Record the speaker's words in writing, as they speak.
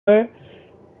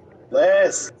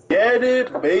Let's get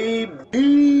it,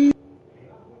 baby.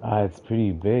 Ah, it's pretty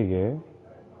big, eh?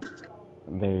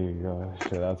 There you go.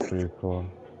 Shit, that's pretty cool.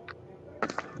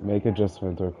 Make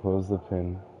adjustment or close the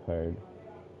pin card.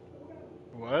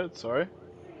 What? Sorry?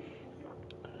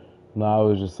 No, I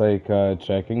was just like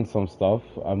checking some stuff.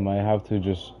 I might have to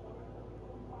just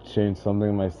change something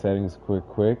in my settings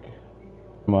quick.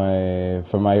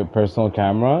 For my personal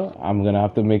camera, I'm gonna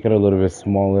have to make it a little bit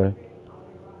smaller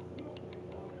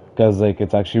because like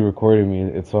it's actually recording me.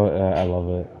 It's so I love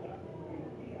it.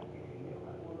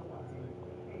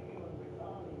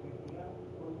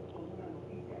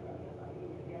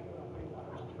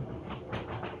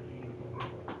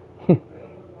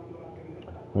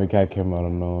 My cat came out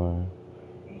of nowhere.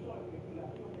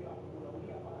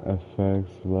 FX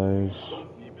flash.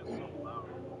 Game is so loud.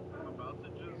 I'm about to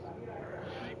just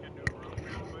make a new room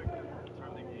real quick and then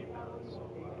turn the game down. It's so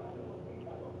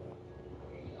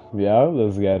loud. Yeah,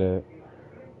 let's get it.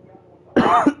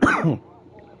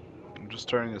 I'm just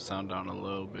turning the sound down a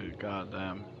little bit. God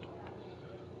damn.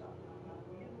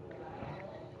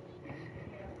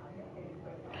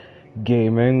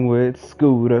 Gaming with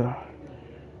Scooter.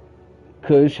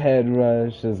 Kush head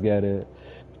rush. Let's get it.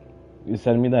 You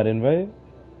send me that invite?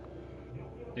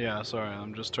 Yeah, sorry.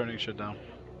 I'm just turning shit down.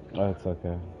 Oh, it's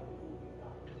okay.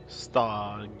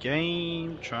 Start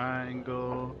game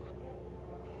triangle.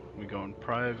 We go in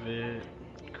private.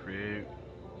 Create.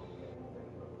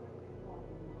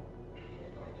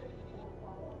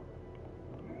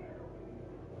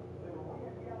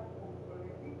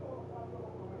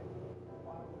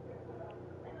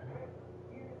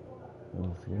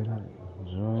 Let's get it.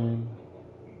 Join.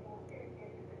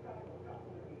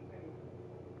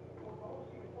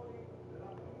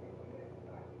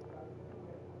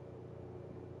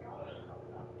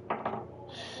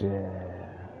 Shit.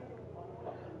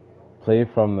 Play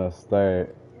from the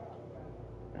start.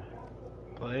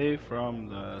 Play from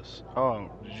the. Oh,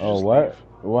 did you Oh, just leave?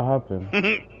 what happened?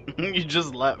 You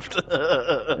just left.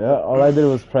 Yeah, all I did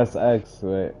was press X.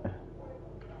 Wait.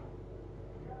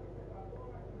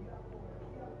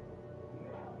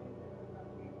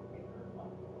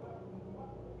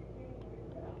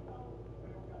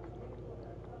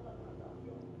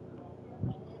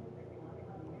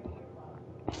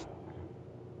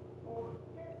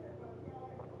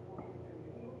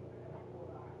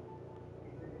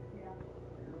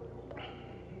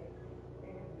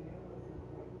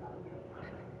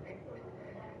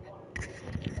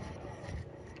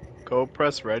 Go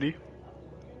press ready.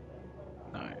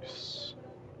 Nice.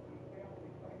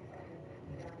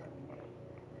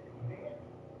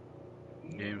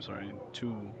 Games are in 2,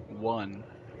 1.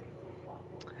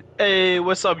 Hey,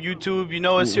 what's up, YouTube? You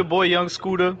know it's your boy Young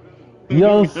Scooter.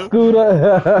 Young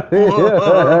Scooter.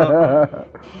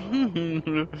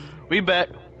 We back.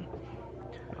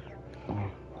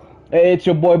 Hey, it's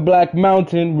your boy Black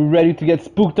Mountain. We're ready to get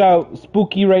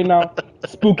spooky right now.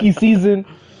 Spooky season.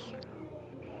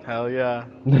 Hell yeah.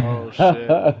 Oh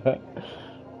shit.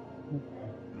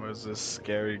 Where's this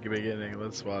scary beginning?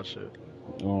 Let's watch it.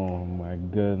 Oh my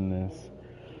goodness.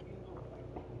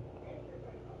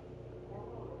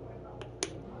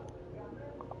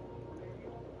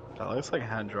 That looks like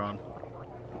hand drawn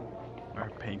or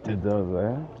painted. It does,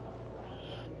 eh?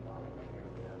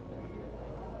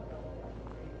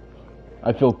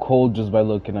 I feel cold just by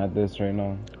looking at this right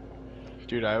now.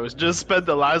 Dude, I was just spent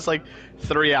the last like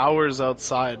 3 hours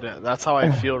outside. That's how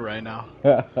I feel right now.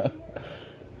 Yeah.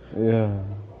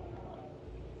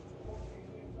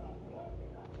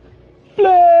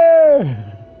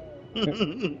 Flare!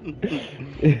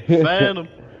 Phantom.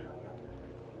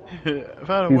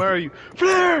 Phantom, where are you?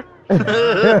 Flare!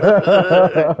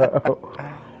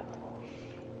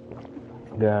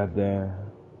 God damn.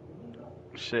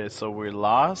 Shit, so we're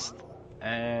lost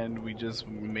and we just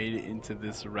made it into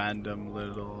this random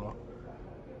little,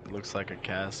 looks like a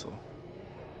castle.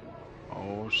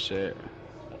 Oh shit.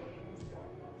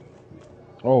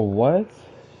 Oh, what?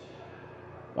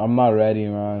 I'm not ready,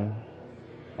 man.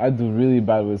 I do really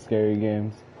bad with scary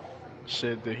games.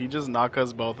 Shit, did he just knock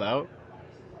us both out?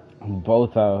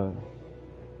 Both out.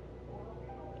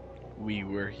 We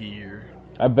were here.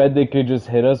 I bet they could just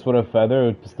hit us with a feather,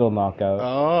 it would still knock out.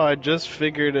 Oh, I just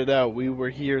figured it out. We were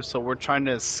here, so we're trying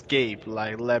to escape.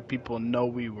 Like, let people know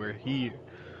we were here.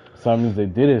 So that means they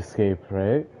did escape,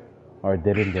 right? Or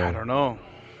didn't they? I don't know.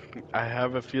 I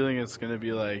have a feeling it's gonna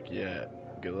be like, yeah,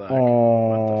 good luck.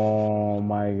 Oh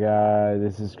my god,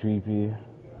 this is creepy.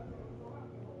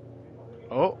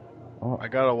 Oh, I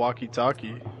got a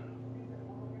walkie-talkie.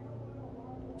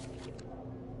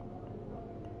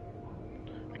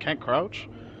 I can't crouch?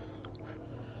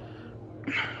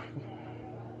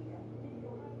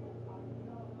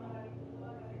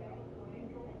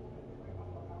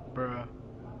 Bruh.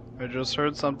 I just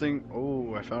heard something.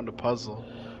 Oh, I found a puzzle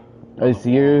on I the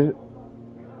see wall. here,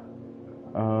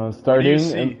 What do you starting,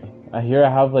 and see? I hear I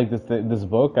have like this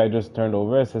book I just turned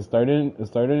over. It says starting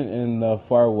in the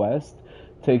far west,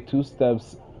 take 2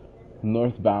 steps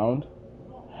northbound,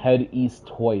 head east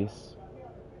twice.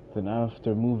 Then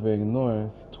after moving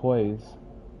north twice,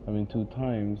 I mean 2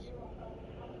 times,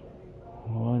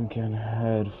 one can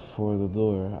head for the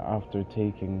door after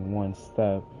taking 1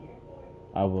 step.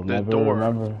 I will The never door.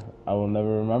 remember. I will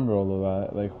never remember all of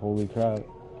that. Like, holy crap.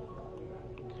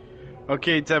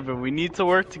 Okay, Devin, we need to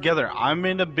work together. I'm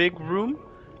in a big room.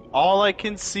 All I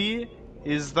can see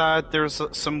is that there's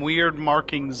some weird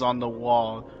markings on the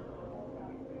wall.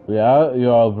 Yeah,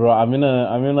 yo, bro. I'm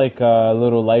in like a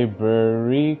little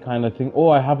library kind of thing. Oh,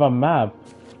 I have a map.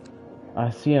 I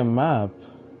see a map.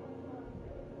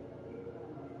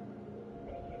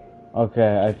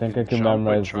 Okay, I think I can Jump with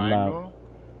memorize the map. triangle.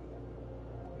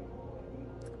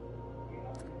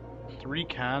 3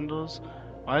 candles.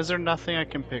 Why is there nothing I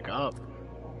can pick up?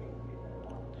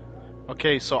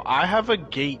 Okay, so I have a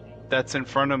gate that's in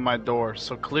front of my door.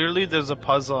 So clearly there's a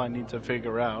puzzle I need to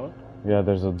figure out. Yeah,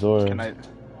 there's a door. Can I...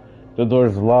 The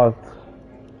door's locked.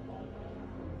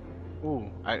 Ooh,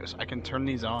 I can turn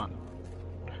these on.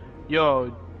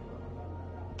 Yo,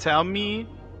 tell me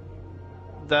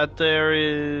that there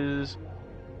is...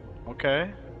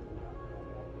 Okay.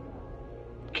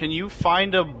 Can you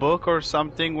find a book or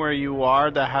something where you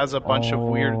are that has a bunch of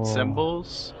weird Oh,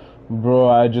 symbols? bro,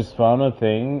 I just found a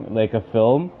thing, like a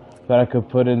film, that I could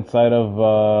put inside of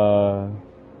a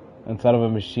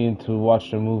machine to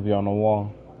watch the movie on a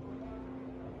wall.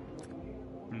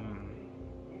 Hmm.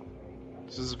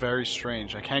 This is very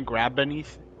strange. I can't grab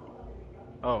anything.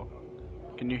 Oh,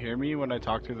 can you hear me when I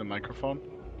talk through the microphone?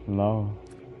 No.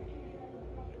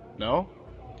 No?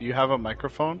 Do you have a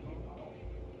microphone?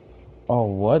 Oh,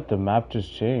 what? The map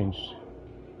just changed.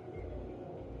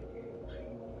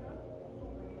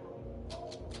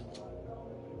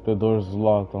 The door's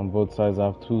locked on both sides. I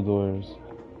have 2 doors.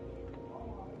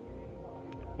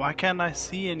 Why can't I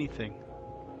see anything?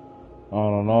 I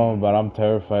don't know, but I'm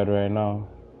terrified right now.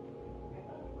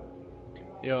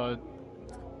 Yo.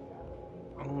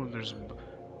 Oh, there's...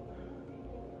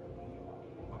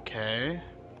 Okay.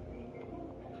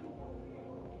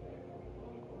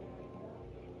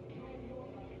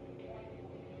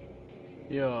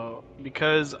 Yo,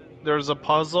 because there's a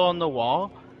puzzle on the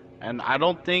wall, and I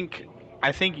think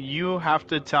you have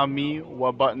to tell me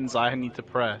what buttons I need to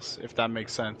press, if that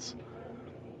makes sense.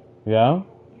 Yeah?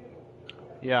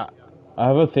 Yeah. I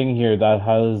have a thing here that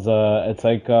has, it's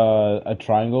like a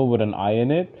triangle with an eye in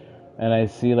it, and I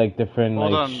see like different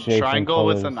Hold like on, shapes and triangle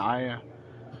with colors. an eye.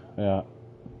 Yeah.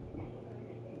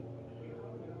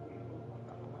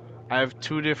 I have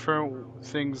 2 different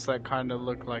things that kind of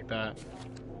look like that.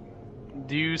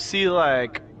 Do you see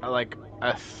like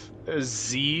a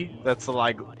Z that's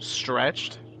like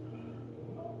stretched?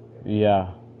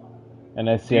 Yeah. And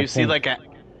I Do see a you see pink. like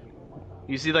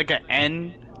a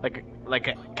N, like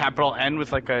a capital N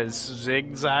with like a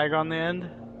zigzag on the end?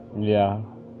 Yeah.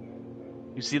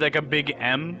 You see like a big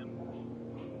M?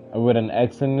 With an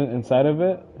X inside of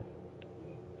it?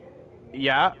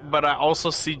 Yeah, but I also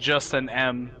see just an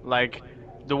M, like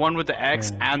the one with the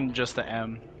X Mm. and just the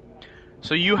M.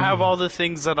 So you have all the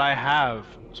things that I have.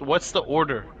 So what's the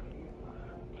order?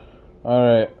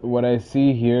 Alright, what I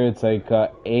see here, it's like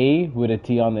A with a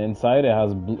T on the inside. It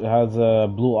has a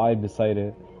blue eye beside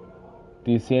it.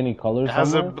 Do you see any color It has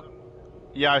a somewhere?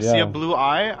 yeah, I see a Yeah. blue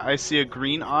eye, I see a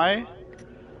green eye.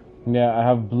 Yeah, I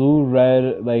have blue,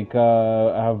 red, like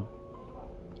I have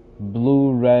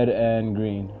blue, red, and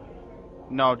green.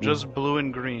 No, Mm. just blue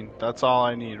and green. That's all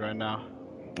I need right now.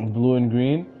 Blue and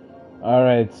green.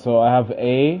 Alright, so I have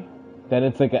A, then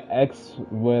it's like an X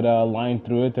with a line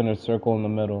through it and a circle in the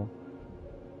middle.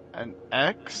 An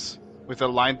X with a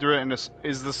line through it, and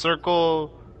is the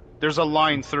circle? There's a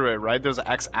line through it, right? There's an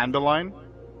X and a line.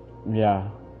 Yeah.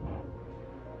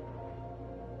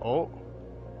 Oh,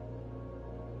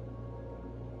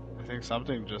 I think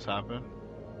something just happened.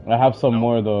 I have some No,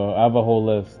 more though. I have a whole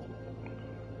list.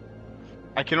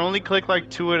 I can only click like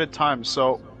 2 at a time.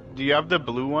 So, do you have the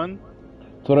blue one?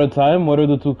 So at a time, what are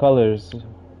the 2 colors?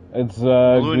 It's Blue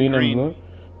and green and green. blue.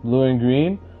 Blue and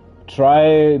green.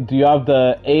 Try, do you have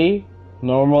the A,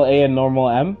 normal A and normal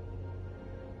M?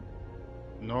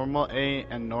 Normal A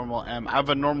and normal M. I have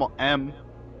a normal M.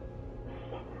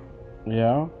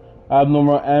 Yeah. I have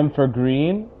normal M for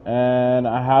green, and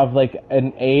I have like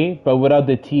an A, but without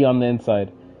the T on the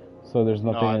inside. So there's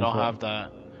No, nothing I don't inside. have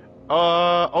that.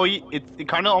 Oh, it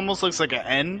kind of almost looks like an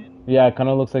N. Yeah, it kind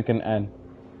of looks like an N.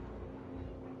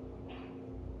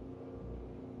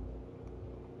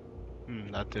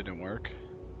 That didn't work.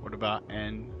 What about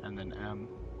N and then M?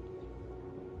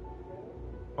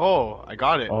 Oh, I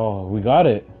got it. Oh, we got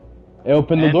it. It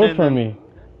opened the And door then- for me.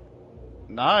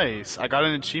 Nice. I got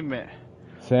an achievement.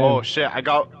 Same. Oh shit, I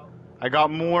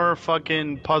got more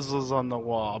fucking puzzles on the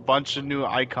wall. A bunch of new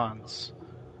icons.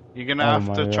 You're gonna Oh have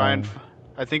my to try and God.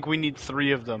 I think we need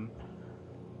 3 of them.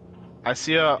 I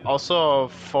see also a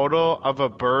photo of a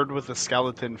bird with a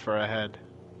skeleton for a head.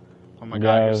 Oh my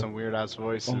god, Yeah. here's some weird ass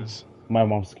voices. My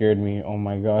mom scared me. Oh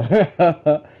my God.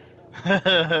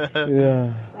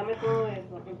 Yeah. Dame todo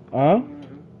eso. ¿Ah?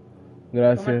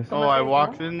 Gracias. Oh, I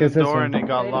walked in ¿Qué the es door eso? and it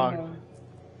got locked.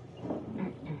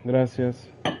 Gracias.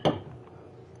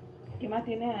 ¿Qué más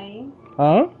tienes ahí?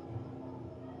 ¿Ah?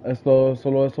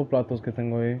 Solo esos platos que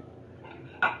tengo ahí.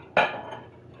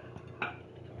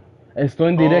 Estoy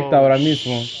en directa ahora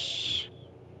mismo.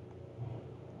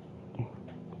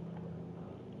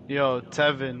 Yo,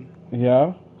 Tevin.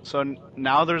 Yeah? So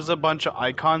now there's a bunch of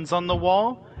icons on the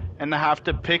wall, and I have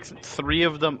to pick 3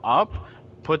 of them up,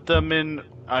 put them in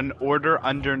an order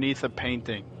underneath a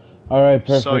painting. All right,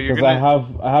 perfect. So you're Because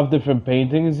gonna- I have different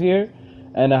paintings here,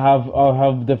 and I'll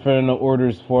have different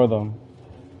orders for them.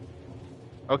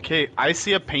 Okay, I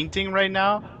see a painting right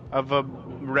now of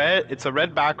it's a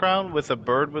red background with a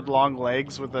bird with long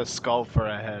legs with a skull for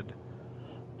a head.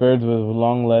 Bird with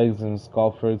long legs and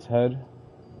skull for its head.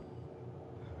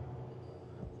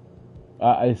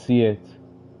 I see it.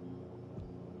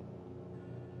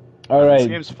 All This right.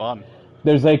 game's fun.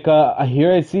 There's like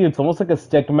here I see it's almost like a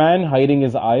stick man hiding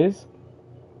his eyes.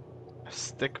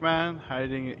 Stickman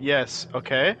hiding it. Yes,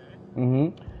 okay.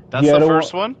 Mhm. That's the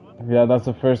first one? Yeah, that's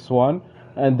the first one.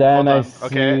 And then Hold I on, see.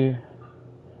 okay.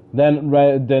 Then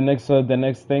the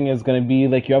next thing is gonna be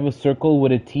like you have a circle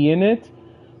with a T in it,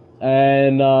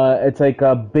 and it's like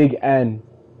a big N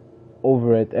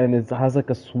over it, and it has like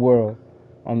a swirl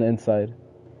on the inside.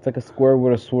 It's like a square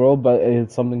with a swirl, but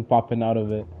it's something popping out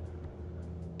of it.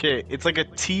 Okay, it's like a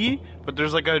T, but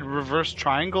there's like a reverse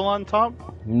triangle on top.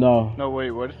 No. No,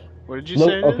 wait, what? What did you Look,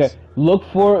 say it okay. is? Look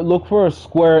for a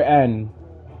square N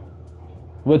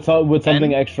with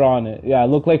something N? extra on it. Yeah,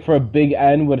 look like for a big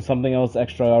N with something else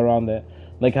extra around it,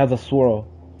 like has a swirl.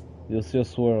 You'll see a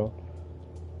swirl.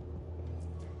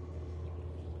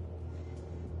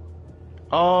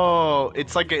 Oh,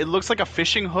 it's like it looks like a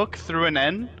fishing hook through an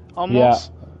N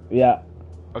almost. Yeah.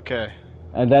 Okay.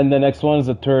 And then the next one is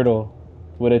a turtle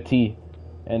with a T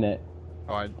in it.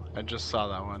 Oh, I just saw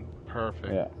that one.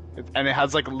 Perfect. Yeah. And it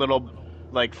has like a little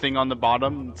like thing on the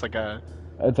bottom. It's like a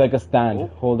It's like a stand Oh.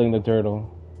 holding the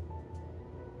turtle.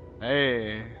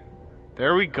 hey.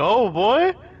 There we go,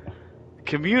 boy.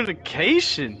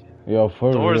 Communication. Yo,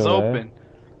 for Doors real, open.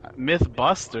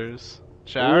 Mythbusters.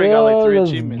 Shit, I already got like 3 let's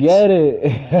achievements. get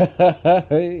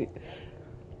it.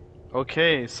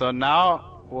 Okay, so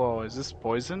now, whoa, is this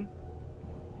poison?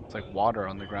 It's like water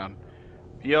on the ground.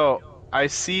 Yo, I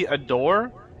see a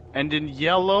door, and in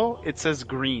yellow it says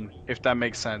green, if that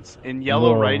makes sense. In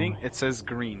yellow Whoa. writing, it says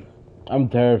green. I'm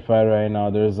terrified right now.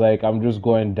 There's like I'm just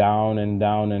going down and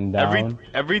down and down.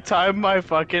 Every time I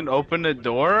fucking open a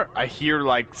door, I hear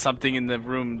like something in the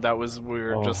room that we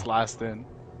were Oh. just last in.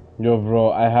 Yo,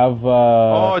 bro, I have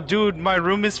Oh, dude, my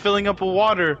room is filling up with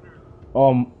water.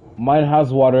 mine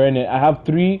has water in it. I have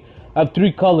three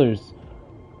colors.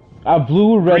 I have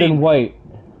blue, red, Green. and white.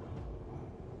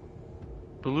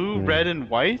 Blue, Hmm. red, and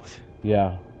white.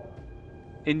 Yeah.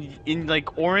 In like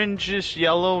orangish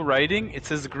yellow writing, it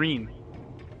says green.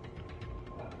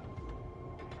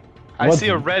 I What's- see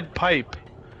a red pipe.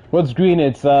 What's green?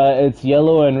 It's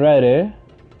yellow and red, eh?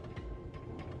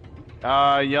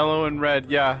 Yellow and red,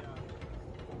 yeah.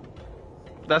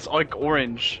 That's like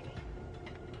orange.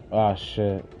 Ah,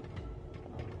 shit.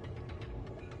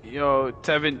 Yo,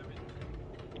 Tevin,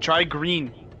 try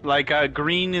green. Like,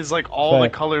 green is like all the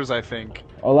Fact. colors, I think.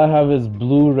 All I have is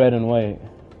blue, red, and white.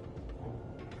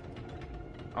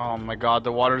 Oh my god,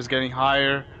 the water is getting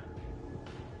higher.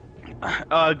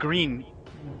 Green.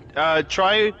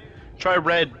 Try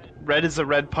red. Red is a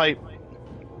red pipe.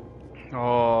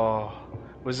 Oh,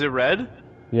 was it red?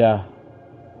 Yeah.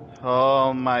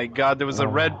 Oh my god, there was a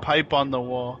Oh. red pipe on the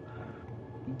wall.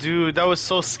 Dude, that was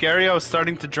so scary, I was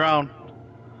starting to drown.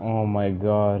 Oh my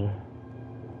god.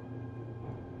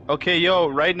 Okay, yo,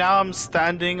 right now I'm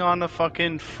standing on a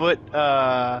fucking foot,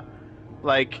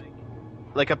 like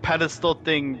a pedestal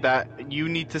thing that you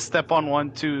need to step on one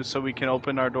too so we can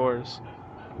open our doors.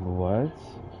 What?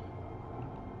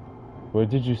 Where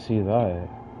did you see that?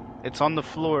 It's on the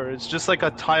floor. It's just like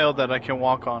a tile that I can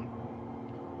walk on.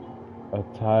 A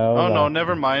tile Oh no, that.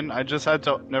 never mind. I just had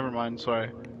to. Never mind.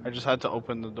 Sorry. I just had to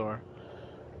open the door.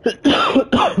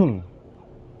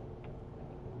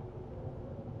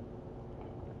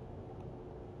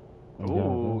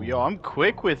 Ooh, yo, I'm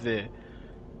quick with it.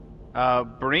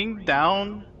 Bring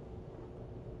down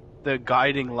the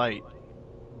guiding light.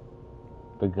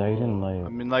 The guiding light.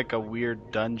 I'm in like a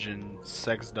weird dungeon,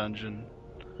 sex dungeon.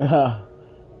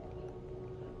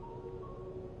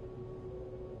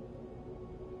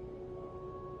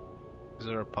 Is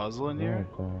there a puzzle in here?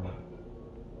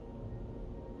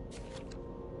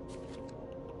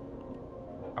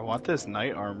 I want this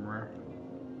knight armor.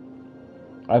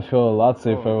 I feel a lot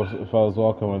safer if I was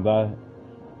walking with that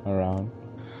around.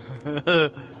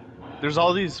 There's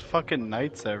all these fucking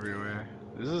knights everywhere.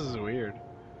 This is weird.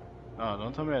 Oh,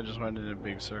 don't tell me I just went in a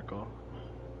big circle.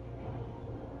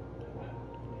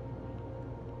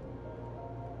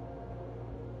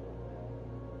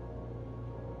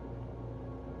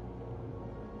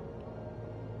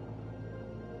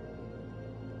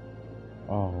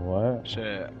 Oh, what?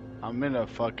 Shit, I'm in a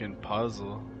fucking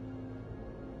puzzle.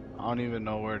 I don't even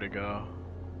know where to go.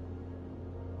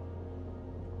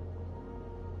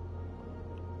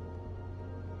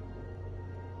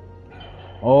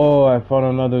 Oh, I found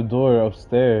another door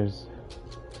upstairs.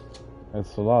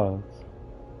 It's locked.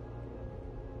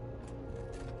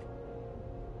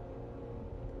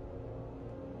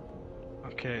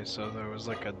 Okay, so there was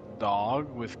like a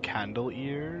dog with candle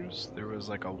ears. There was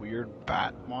like a weird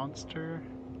bat monster.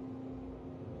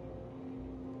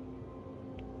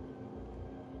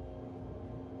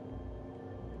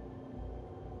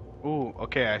 Ooh,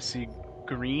 okay, I see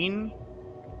green.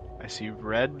 I see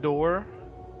red door.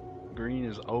 Green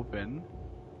is open.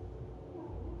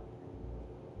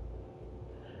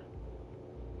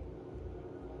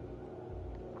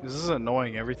 This is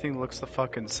annoying. Everything looks the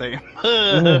fucking same.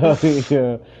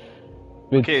 Yeah.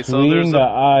 Okay, so there's Between the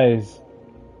eyes.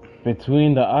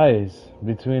 Between the eyes.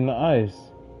 Between the eyes.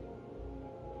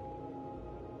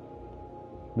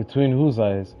 Between whose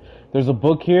eyes? There's a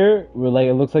book here where like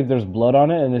it looks like there's blood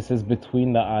on it and it says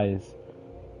between the eyes.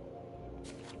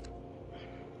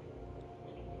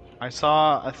 I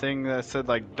saw a thing that said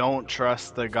like don't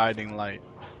trust the guiding light.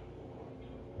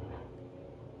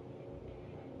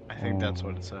 I think that's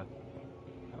what it said.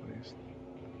 At least.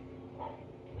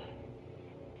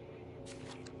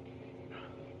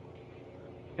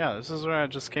 Yeah, this is where I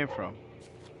just came from.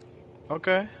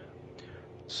 Okay.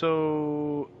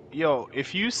 So, yo,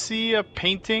 if you see a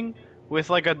painting with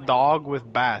like a dog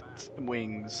with bat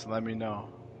wings, let me know.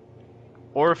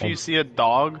 Or if you see a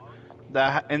dog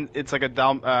that and it's like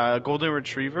a golden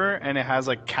retriever and it has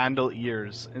like candle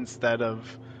ears instead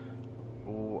of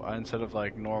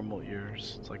like normal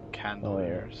ears. It's like candle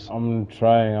ears. I'm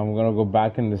trying. I'm gonna go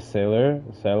back in the cellar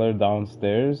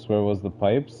downstairs where was the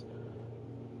pipes.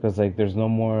 Cause like there's no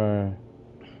more.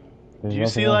 Do you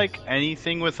see like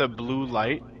anything with a blue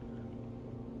light?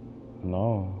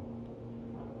 No.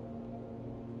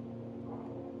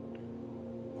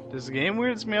 This game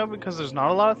weirds me out because there's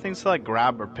not a lot of things to like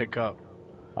grab or pick up.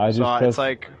 It's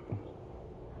like.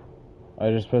 I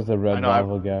just pressed the red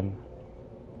valve again.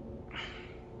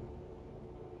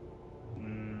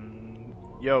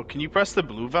 Yo, can you press the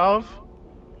blue valve?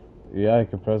 Yeah, I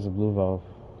can press the blue valve.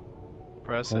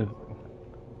 Press it.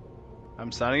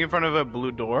 I'm standing in front of a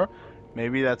blue door.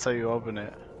 Maybe that's how you open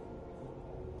it.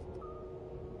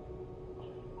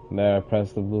 There, I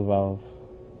pressed the blue valve.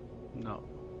 No,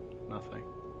 nothing.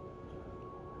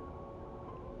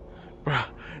 Bro,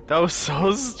 that was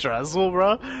so stressful,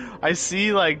 bro. I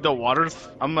see like the water.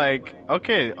 I'm like,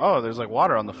 okay, oh, there's like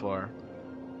water on the floor.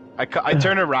 I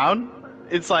turn around.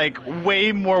 It's like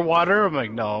way more water. I'm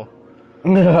like, no.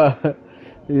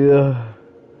 Yeah.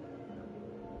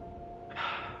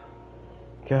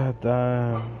 God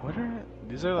damn. What are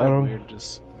these? Are like weird.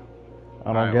 Just.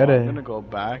 I don't get it. I'm gonna go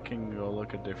back and go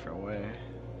look a different way.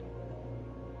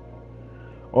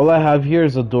 All I have here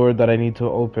is a door that I need to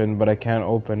open, but I can't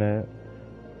open it.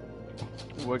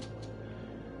 What?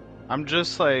 I'm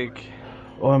just like.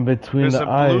 Oh, in between the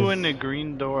eyes. There's a blue eyes. and a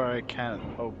green door I can't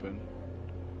open.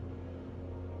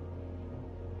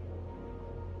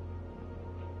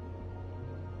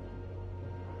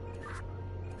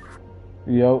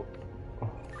 Yo.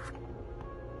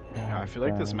 Yeah, I feel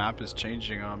like this map is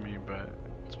changing on me, but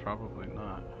it's probably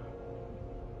not.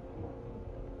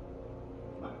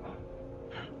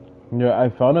 Yeah, I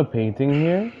found a painting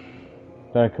here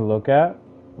that I could look at,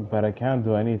 but I can't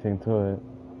do anything to it.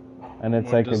 And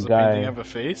it's like a guy. Does the painting have a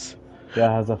face?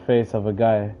 Yeah, it has a face of a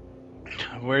guy.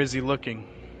 Where is he looking?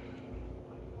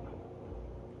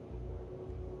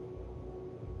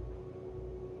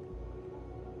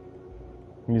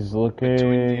 He's looking.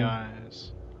 Between the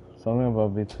eyes. Something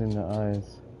about between the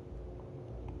eyes.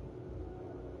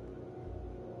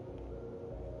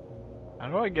 How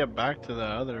do I get back to the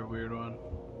other weird one?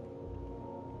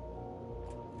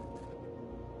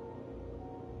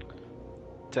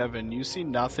 Devin, you see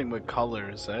nothing with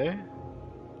colors, eh?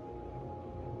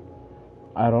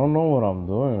 I don't know what I'm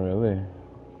doing, really.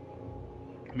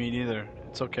 Me neither.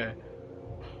 It's okay.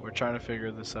 We're trying to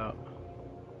figure this out.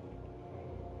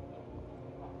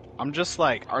 I'm just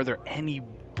like, are there any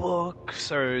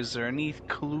books or is there any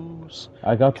clues?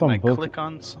 I got Can some I books. click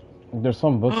on some? There's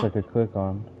some books I could click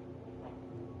on.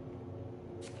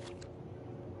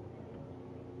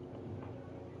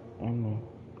 I don't know.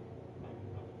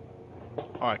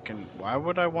 Oh, I can. Why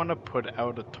would I want to put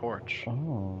out a torch?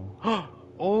 Oh.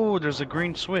 Oh, there's a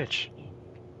green switch.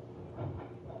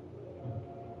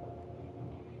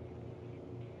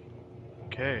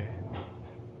 Okay.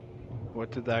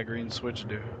 What did that green switch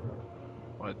do?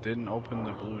 Well, it didn't open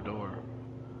the blue door.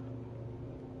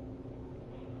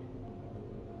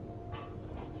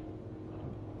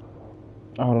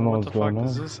 I don't know What what's the going fuck on.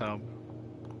 does this help?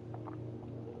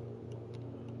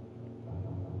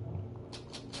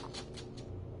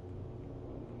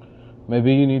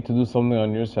 Maybe you need to do something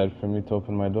on your side for me to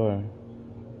open my door.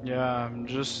 Yeah,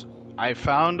 I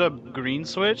found a green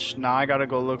switch. Now I gotta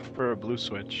go look for a blue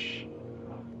switch.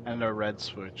 And a red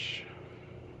switch.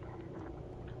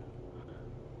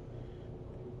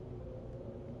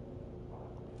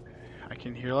 I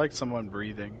can hear like someone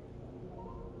breathing.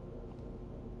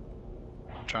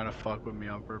 Trying to fuck with me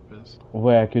on purpose.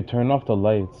 Wait, I could turn off the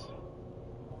lights.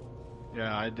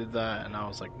 Yeah, I did that and I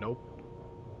was like, nope.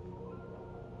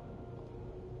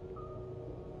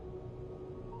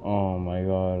 Oh my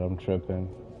god, I'm tripping.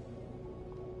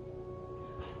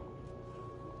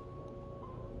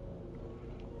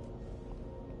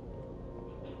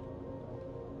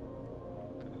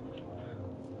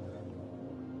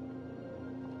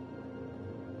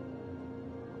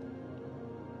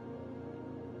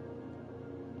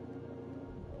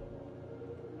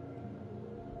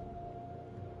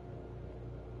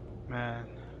 Man.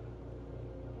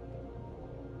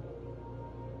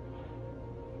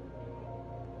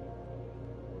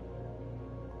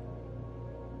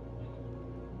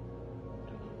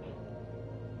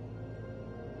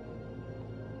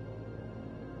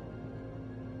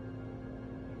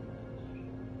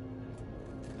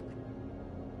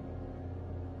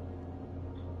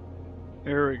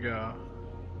 Here we go.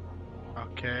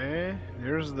 Okay,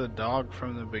 here's the dog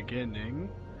from the beginning.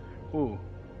 Ooh,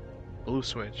 blue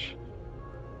switch.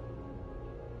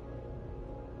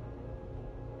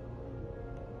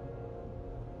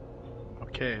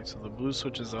 Okay, so the blue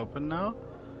switch is open now.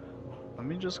 Let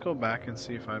me just go back and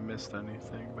see if I missed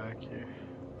anything back here.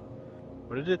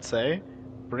 What did it say?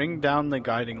 Bring down the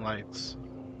guiding lights.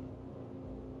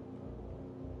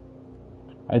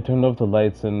 I turned off the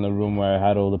lights in the room where I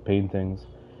had all the paintings.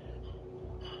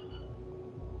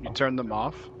 You turned them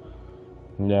off?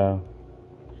 Yeah,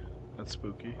 That's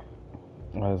spooky.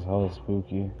 that's hella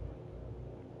spooky.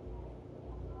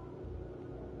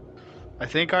 I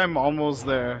think I'm almost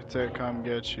there to come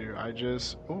get you. I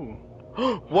just... Ooh.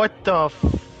 What the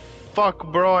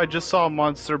fuck, bro? I just saw a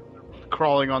monster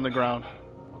crawling on the ground.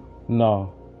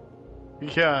 No,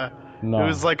 Yeah. no. It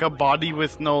was like a body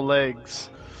with no legs.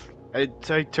 I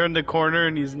turned the corner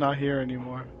and he's not here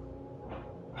anymore.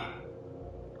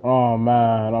 Oh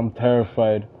man, I'm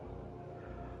terrified.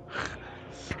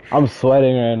 I'm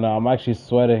sweating right now. I'm actually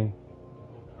sweating.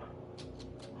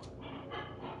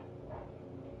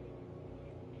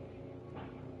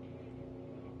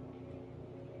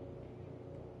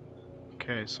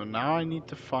 Okay, so now I need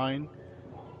to find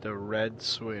the red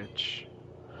switch.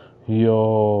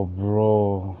 Yo,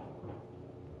 bro.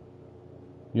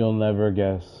 You'll never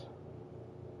guess.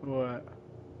 What?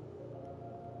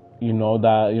 You know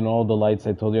the lights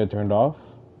I told you I turned off?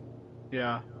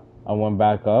 Yeah. I went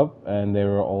back up and they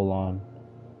were all on.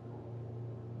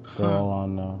 They're all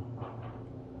on now.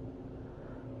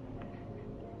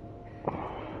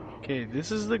 Okay,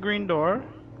 this is the green door.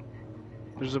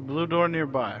 There's a blue door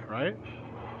nearby, right?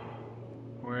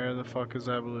 Where the fuck is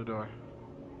that blue door?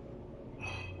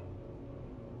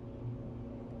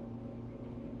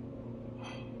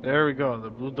 There we go, the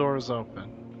blue door is open.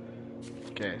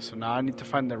 Okay, so now I need to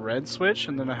find the red switch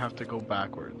and then I have to go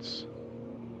backwards.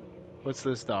 What's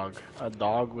this dog? A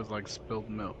dog with like spilled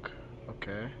milk.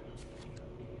 Okay.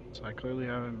 So I clearly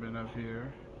haven't been up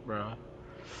here. Bruh.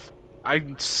 I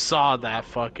saw that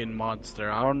fucking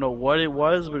monster. I don't know what it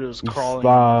was, but it was crawling.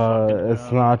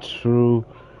 It's not true.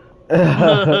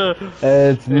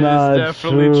 It's It not is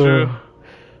definitely true.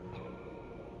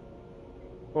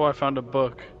 Oh, I found a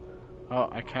book. Oh,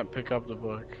 I can't pick up the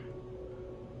book.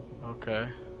 Okay.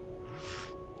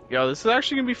 Yo, this is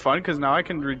actually gonna be fun because now I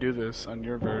can redo this on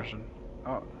your version.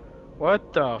 Oh,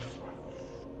 what the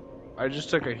I just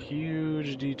took a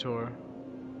huge detour.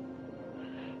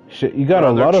 Shit, you got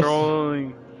Bro, a they're lot of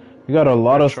trolling. you got a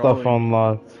lot They're of stuff trolling.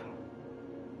 unlocked.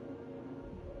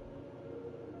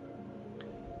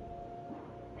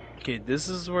 Okay, this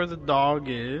is where the dog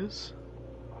is.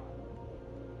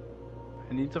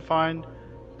 I need to find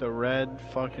the red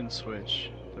fucking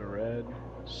switch. The red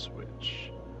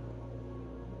switch.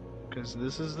 Because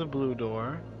this is the blue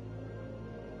door.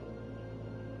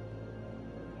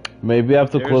 Maybe you have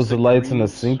to There's close the the lights in a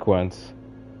greens. sequence.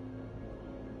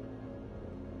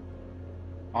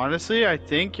 Honestly, I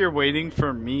think you're waiting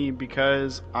for me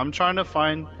because I'm trying to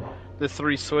find the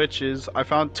 3 switches. I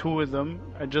found 2 of them.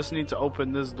 I just need to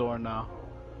open this door now.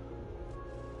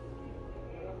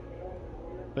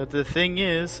 But the thing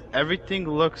is, everything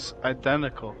looks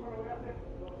identical.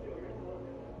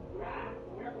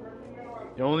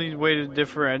 The only way to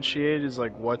differentiate is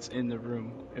like what's in the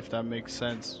room, if that makes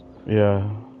sense. Yeah.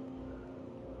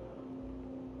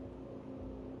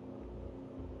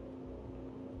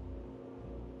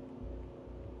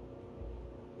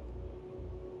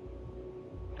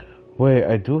 Wait,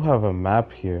 I do have a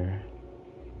map here.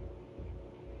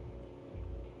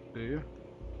 Do you?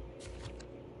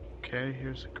 Okay,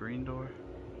 here's a green door.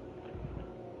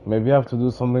 Maybe I have to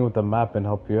do something with the map and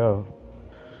help you out.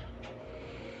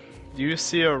 Do you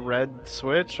see a red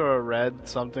switch or a red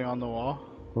something on the wall?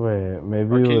 Wait,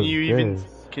 maybe Or it can was you this.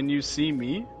 can you see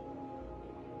me?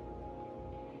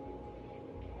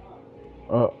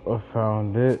 Oh, I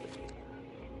found it.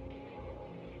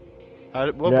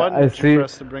 What Yeah, button I did you see.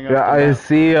 press to bring up Yeah, the I map?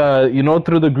 see. You know,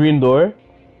 through the green door.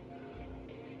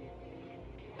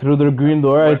 Through the green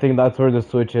door, I Where? think that's where the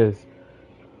switch is.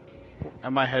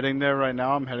 Am I heading there right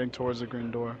now? I'm heading towards the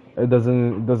green door. It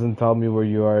doesn't tell me where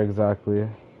you are exactly.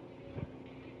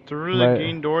 Through the But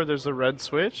green door, there's a red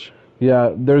switch.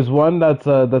 yeah, there's one that's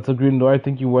a green door. I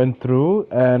think you went through,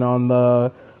 and on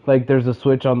the like, there's a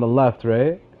switch on the left,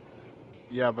 right?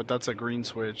 Yeah, but that's a green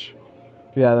switch.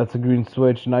 Yeah, that's a green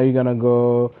switch. Now you're gonna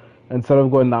go, instead of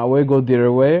going that way, go the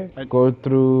other way. I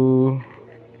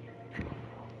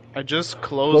I just Go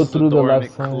closed the through the door and left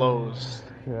it side. closed.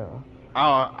 Yeah.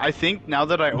 I think now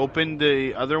that I opened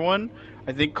the other one,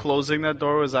 I think closing that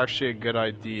door was actually a good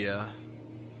idea.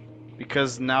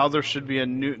 Because now there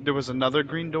was another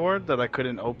green door that I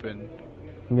couldn't open.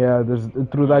 Yeah, there's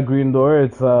through that green door.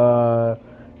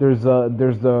 There's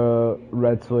the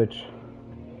red switch.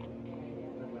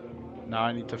 Now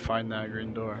I need to find that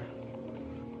green door.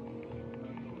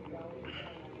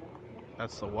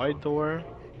 That's the white door.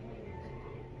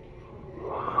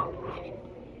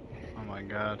 Oh my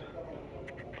god.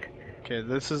 Okay,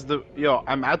 this is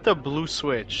I'm at the blue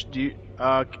switch.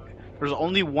 There's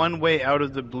only one way out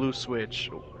of the blue switch.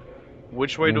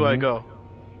 Which way do I Mhm. go?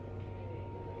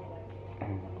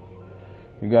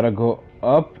 You gotta go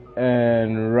up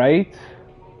and right.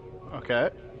 Okay.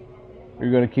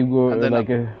 You're gonna keep going And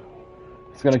then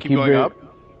it's gonna keep going up.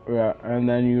 Yeah, and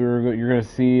then you're gonna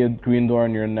see a green door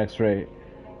on your next right.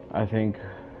 I think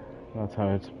that's how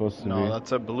it's supposed to No, be.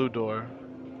 that's a blue door.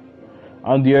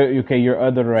 On your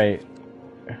other right.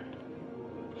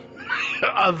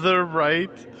 Other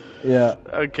right. Yeah.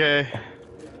 Okay.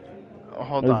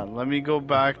 Hold There's- on. Let me go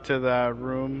back to that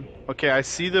room. Okay, I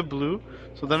see the blue.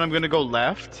 So then I'm gonna go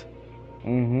left.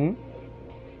 Mhm.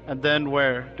 And then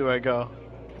where do I go?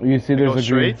 You see, I there's go a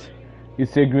green. straight? You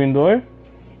see a green door?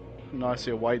 No, I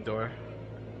see a white door.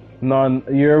 No,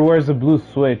 where's the blue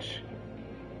switch?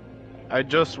 I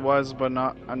just was, but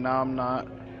not. Now I'm not.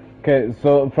 Okay,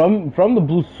 so from the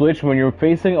blue switch, when you're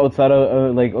facing outside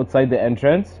of outside the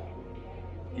entrance,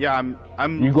 Yeah,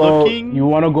 I'm you go. looking You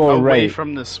want to go away right.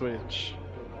 from the switch.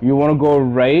 You want to go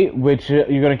right, which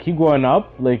you're gonna keep going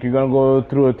up. Like, you're gonna go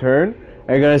through a turn.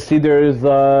 And you're gonna see there's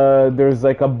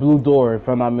like a blue door, if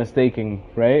I'm not mistaken,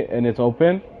 right? And it's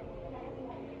open.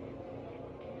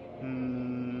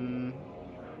 Hmm.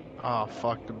 Oh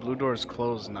fuck! The blue door is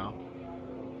closed now.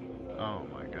 Oh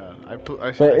my god! I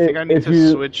But think I need to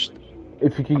switch.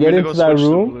 if you could I'm get gonna go into that switch the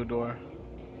room, blue door.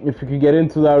 if you could get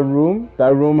into that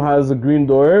room has a green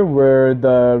door where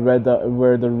the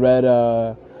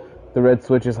red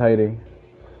switch is hiding.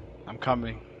 I'm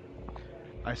coming.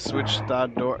 I switched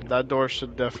that door. That door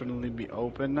should definitely be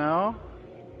open now.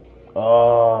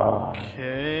 Oh.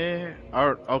 Okay.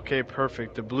 Okay,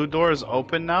 perfect. The blue door is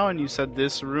open now, and you said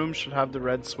this room should have the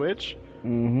red switch.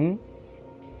 Mhm.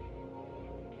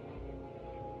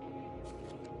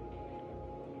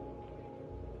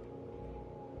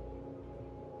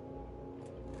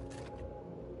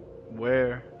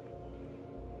 Where?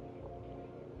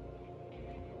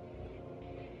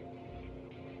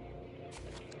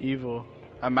 Evil.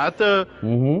 I'm at the.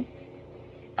 Mm-hmm.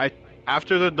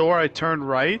 After the door, I turned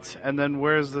right, and then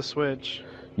where's the switch?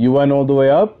 You went all the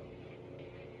way up?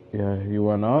 Yeah, you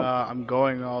went up. I'm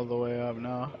going all the way up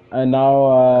now. And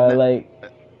now, And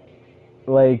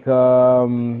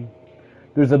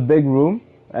there's a big room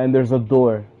and there's a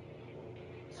door.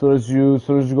 So as you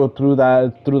go through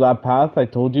that path I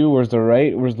told you, where's the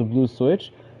right, where's the blue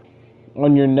switch?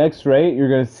 On your next right, you're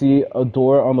gonna see a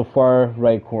door on the far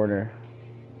right corner.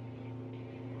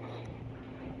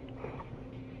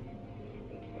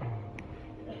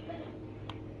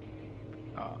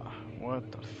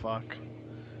 what the fuck?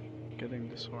 Getting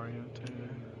disoriented.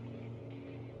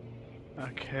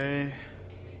 Okay.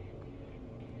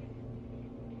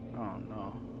 Oh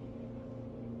no.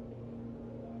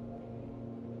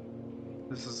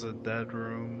 This is a dead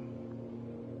room.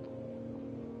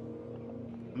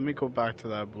 Let me go back to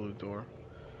that blue door.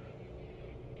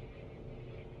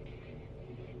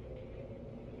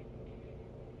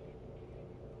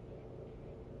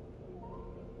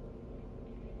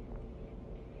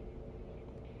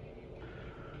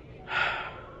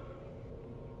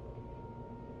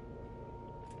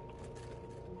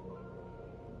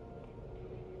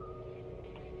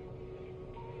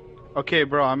 Okay,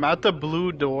 bro, I'm at the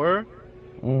blue door.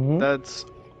 Mm-hmm. That's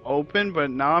open,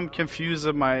 but now I'm confused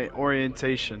of my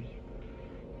orientation.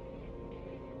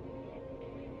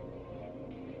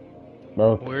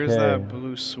 Okay. Where's that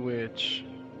blue switch?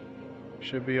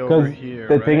 Should be over here,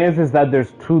 the right? thing is that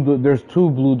there's two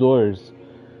blue doors.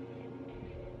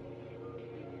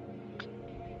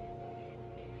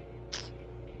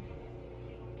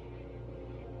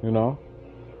 You know?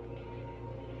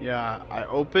 Yeah, I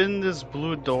open this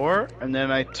blue door, and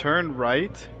then I turn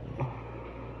right,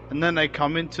 and then I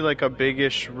come into like a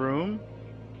biggish room.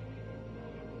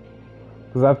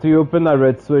 Because after you open that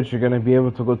red switch, you're gonna be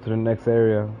able to go to the next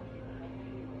area.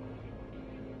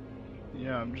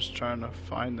 Yeah, I'm just trying to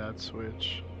find that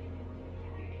switch.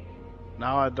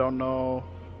 Now I don't know.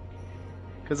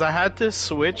 Because I had to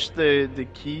switch the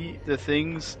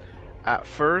things at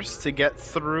first to get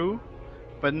through.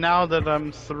 But now that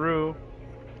I'm through,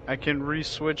 I can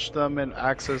re-switch them and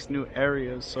access new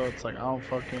areas. So it's like,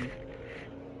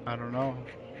 I don't know.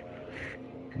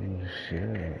 Oh,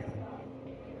 shit.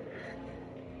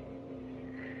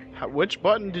 Which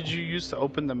button did you use to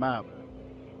open the map?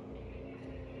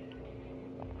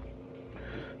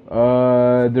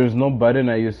 There's no button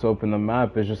I used to open the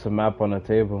map. It's just a map on a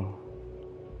table.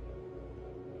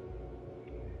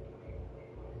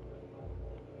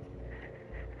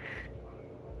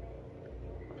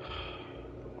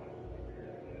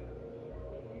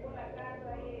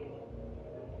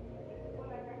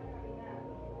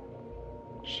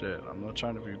 Shit, I'm not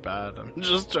trying to be bad. I'm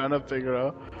just trying to figure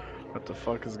out what the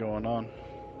fuck is going on.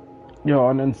 Yo,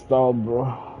 uninstalled,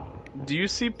 bro. Do you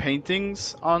see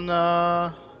paintings on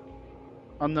the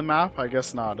map? I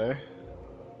guess not, eh?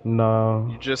 No.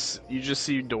 You just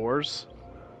see doors.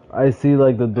 I see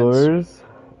like the doors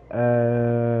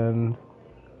and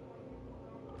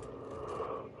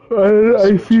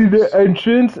I see the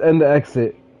entrance and the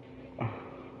exit.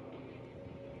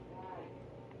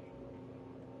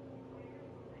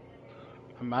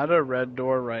 I'm at a red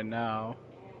door right now.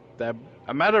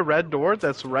 I'm at a red door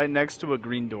that's right next to a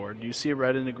green door. Do you see a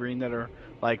red and a green that are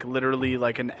like literally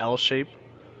like an L shape?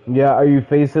 Yeah, are you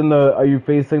facing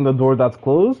the door that's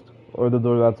closed or the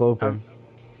door that's open?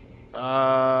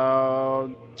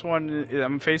 This one,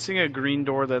 I'm facing a green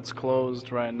door that's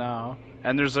closed right now,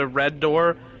 and there's a red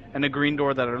door and a green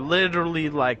door that are literally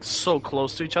like so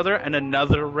close to each other, and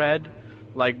another red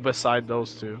like beside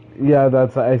those two. Yeah,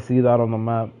 I see that on the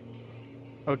map.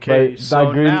 Okay, But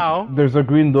so now there's a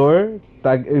green door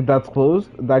that's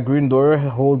closed. That green door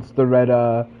holds the red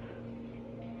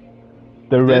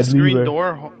this green lever.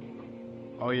 door.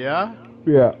 Oh yeah.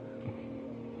 Yeah.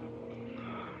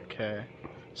 Okay.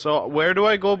 So where do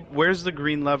I go? Where's the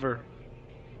green lever?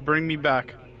 Bring me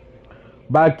back.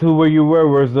 Back to where you were,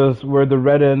 where the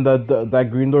red and that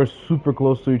green door are super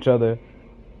close to each other.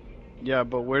 Yeah,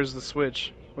 but where's the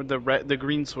switch? With the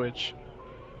green switch?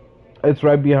 It's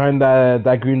right behind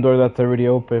that green door that's already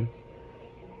open.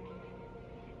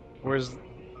 Where's?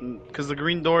 Because the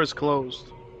green door is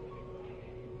closed.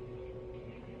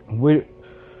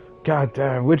 God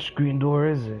damn, which green door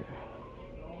is it?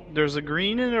 There's a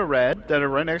green and a red that are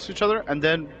right next to each other, and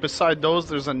then beside those,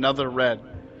 there's another red.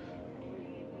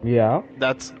 Yeah.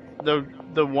 That's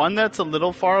the one that's a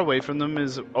little far away from them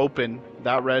is open.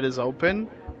 That red is open,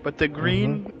 but the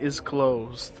green is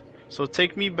closed. So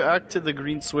take me back to the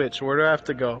green switch. Where do I have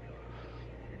to go?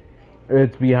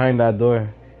 It's behind that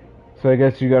door. So I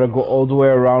guess you gotta go all the way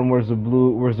around where's the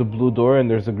blue door and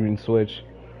there's a green switch.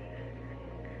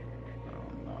 Oh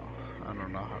no, I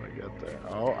don't know how to get there.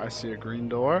 Oh, I see a green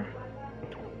door.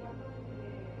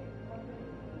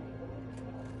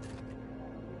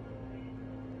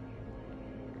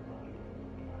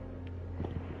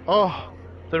 Oh,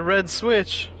 the red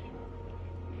switch.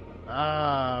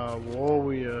 Ah,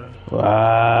 warrior.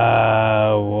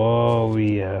 Wow, whoa,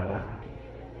 yeah.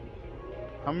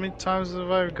 How many times have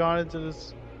I gone into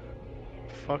this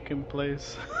fucking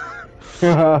place?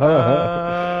 Now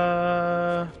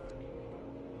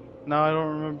I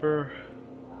don't remember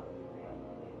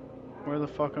where the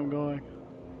fuck I'm going.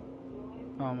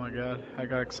 Oh my god, I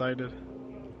got excited.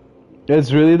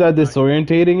 It's really that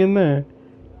disorientating in there?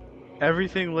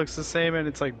 Everything looks the same and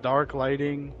it's like dark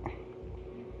lighting.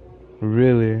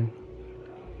 Really?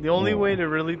 The only way to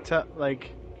really tell,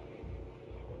 like,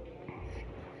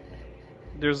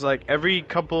 there's like every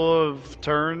couple of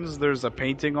turns there's a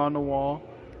painting on the wall.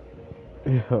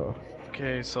 Yeah.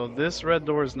 Okay, so this red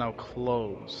door is now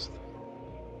closed.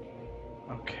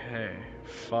 Okay,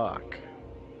 fuck.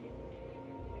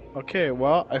 Okay,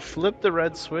 well, I flipped the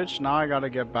red switch, now I gotta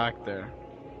get back there.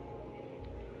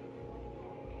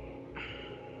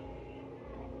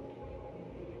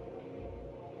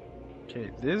 Okay,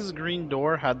 this green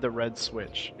door had the red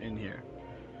switch in here.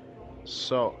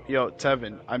 So, yo,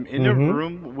 Tevin, I'm in a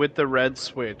room with the red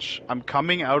switch. I'm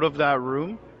coming out of that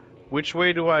room. Which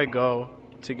way do I go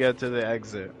to get to the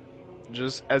exit?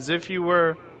 Just as if you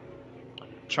were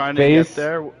trying to get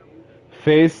there.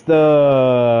 Face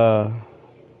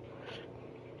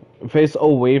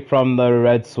away from the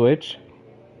red switch.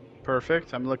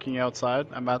 Perfect. I'm looking outside.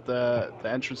 I'm at the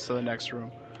entrance to the next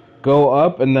room. Go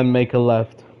up and then make a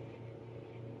left.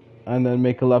 And then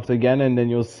make a left again, and then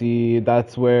you'll see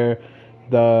that's where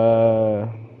the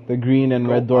green and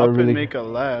red door Go up really. and make a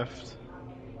left.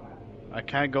 I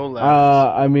can't go left.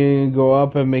 I mean, go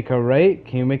up and make a right.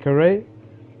 Can you make a right?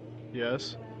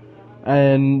 Yes.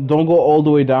 And don't go all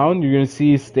the way down. You're gonna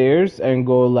see stairs and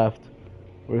go left.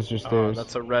 Where's your stairs?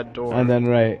 That's a red door. And then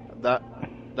right.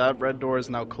 That red door is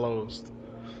now closed.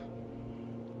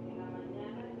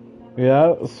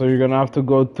 Yeah, so you're gonna have to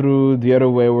go through the other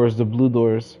way. Where's the blue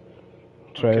doors?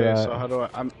 Try okay, that. so how do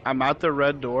I'm at the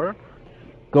red door.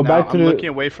 Go now back to I'm the. looking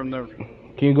away from the.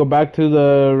 Can you go back to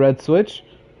the red switch?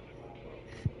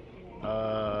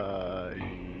 Yeah.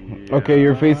 Okay,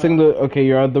 you're facing the. Okay,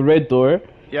 you're at the red door.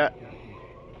 Yeah.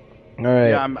 All right.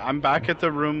 Yeah, I'm back at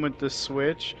the room with the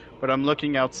switch, but I'm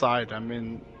looking outside.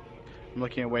 I'm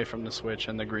looking away from the switch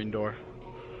and the green door.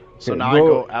 So Okay, now I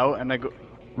go out and I go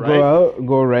right. Go out.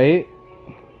 Go right.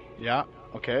 Yeah.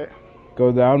 Okay.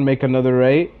 Go down. Make another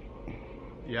right.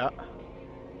 Yeah.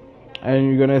 And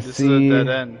you're gonna This see. is a dead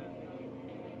end.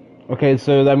 Okay,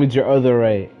 so that means your other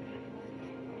right.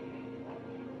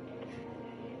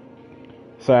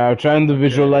 So I'm trying to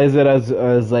visualize it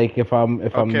as like if I'm there.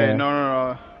 Okay,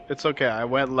 no. It's okay. I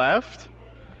went left.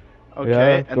 Okay,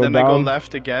 Yeah, and go then I go down.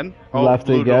 left again. Oh, Left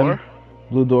blue again. door.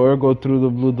 Blue door. Go through the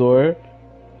blue door.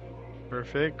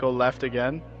 Perfect. Go left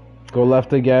again. Go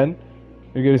left again.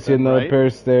 You're gonna see Then another right. pair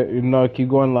of stairs. No, keep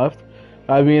going left.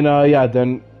 I mean, yeah,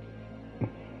 then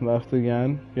left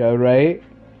again. Yeah, right.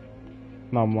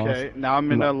 Not much. Okay, now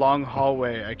I'm in a long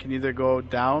hallway. I can either go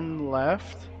down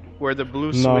left, where the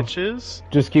blue switch is.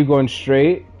 Just keep going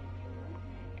straight,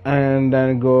 and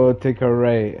then go take a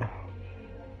right.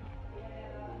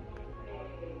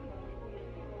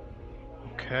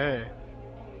 Okay.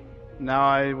 Now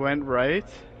I went right.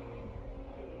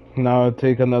 Now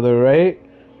take another right.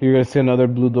 You're gonna see another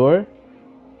blue door.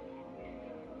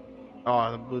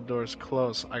 Oh, the blue door is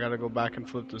close. I gotta go back and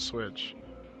flip the switch.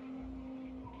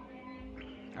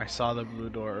 I saw the blue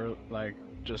door like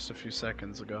just a few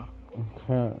seconds ago.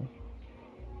 Okay.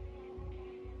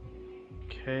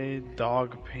 Okay,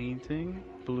 dog painting,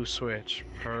 blue switch,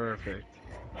 perfect.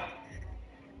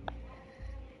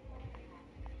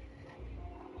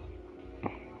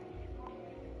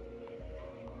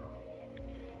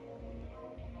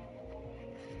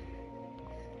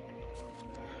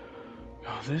 Go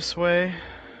this way,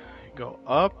 go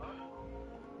up.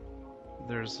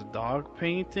 There's the dog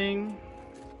painting.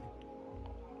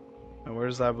 And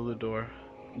where's that blue door?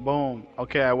 Boom.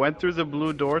 Okay, I went through the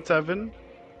blue door, Tevin.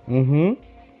 Mm-hmm.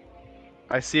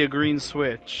 I see a green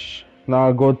switch.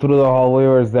 Now go through the hallway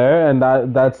where it's there, and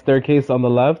that staircase on the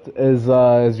left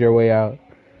is your way out.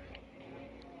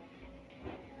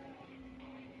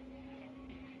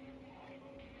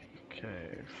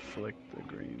 Okay, flick the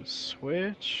green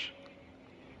switch.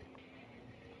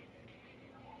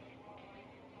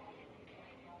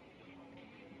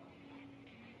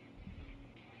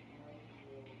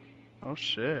 Oh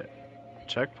shit.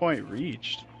 Checkpoint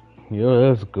reached. Yo,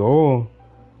 let's go.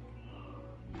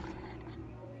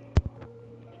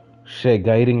 Shit,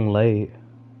 getting late.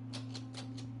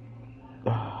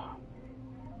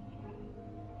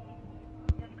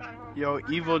 Yo,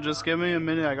 Evil, just give me a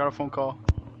minute. I got a phone call.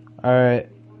 Alright.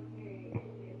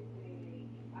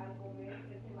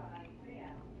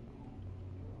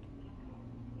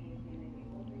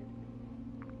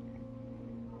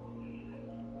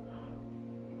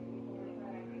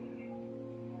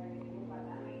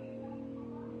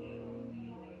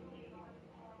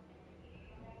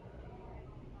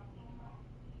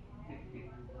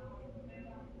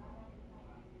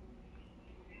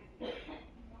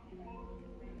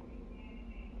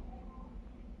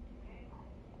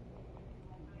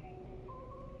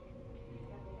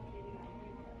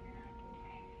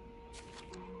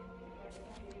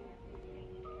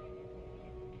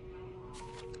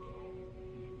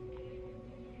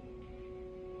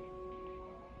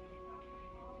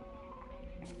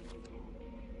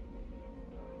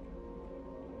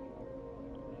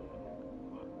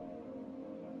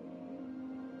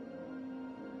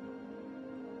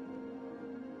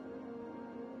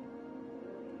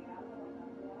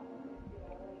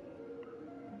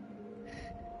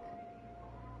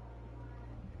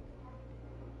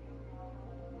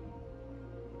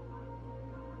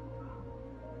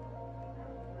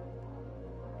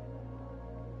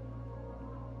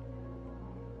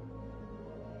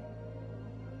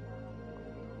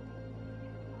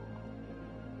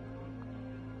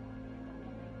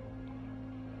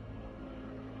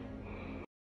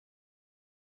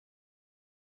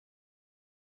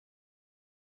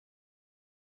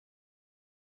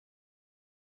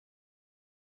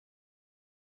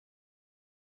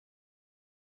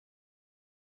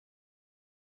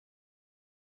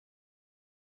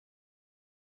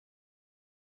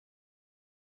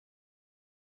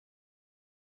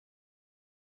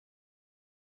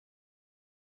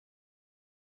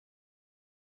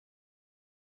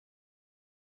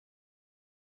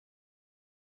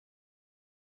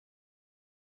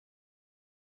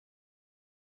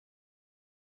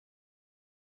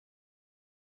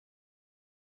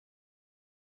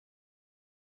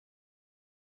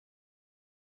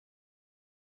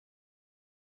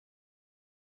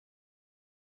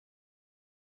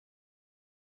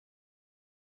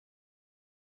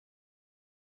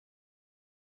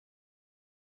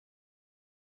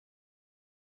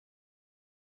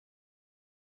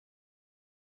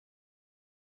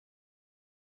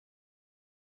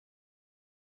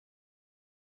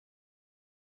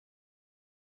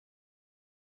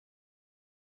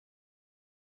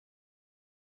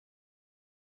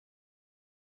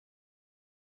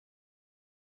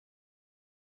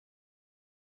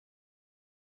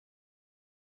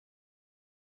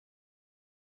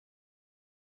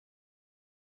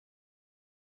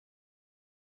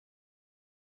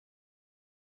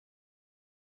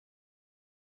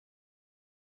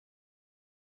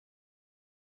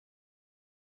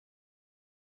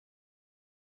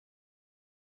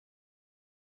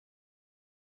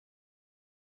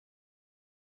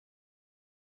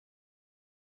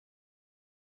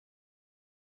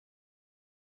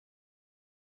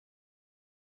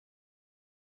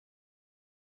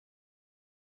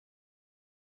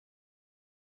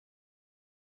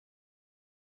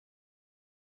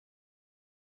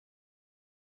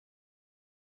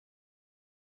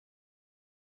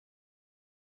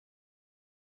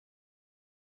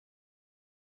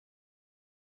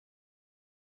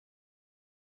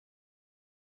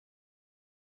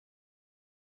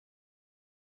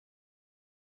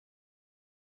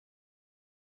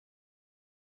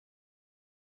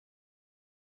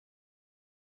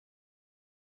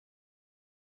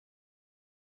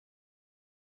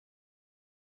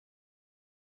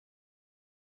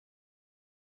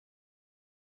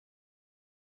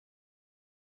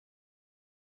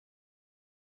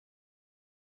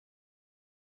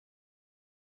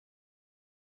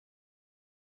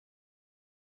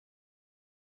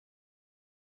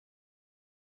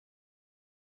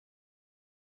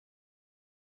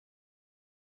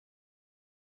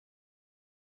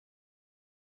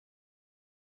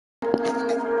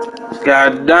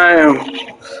 God damn.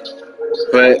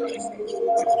 But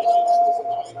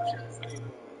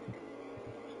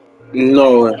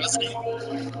no,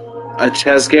 a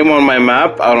chess game on my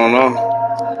map? I don't know.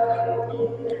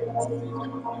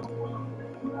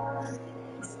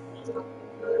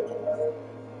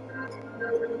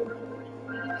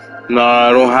 No,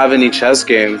 I don't have any chess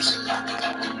games.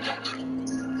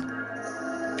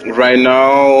 Right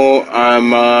now,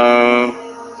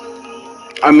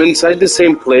 I'm inside the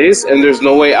same place, and there's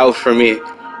no way out for me.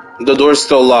 The door's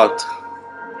still locked.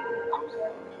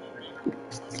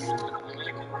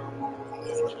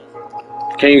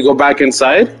 Can you go back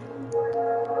inside?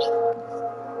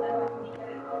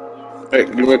 Wait,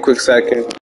 give me a quick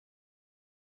second.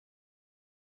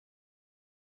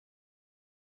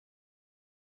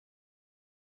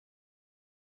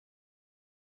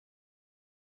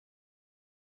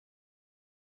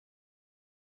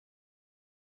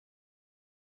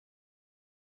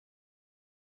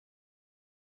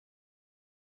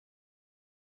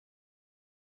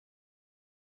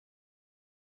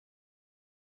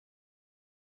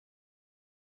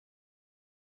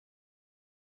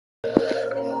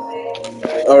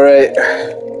 Alright.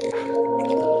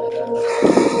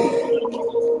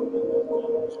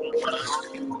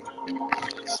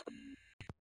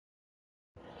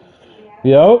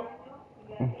 Yo.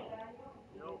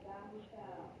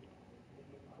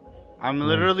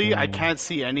 I can't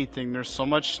see anything. There's so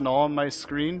much snow on my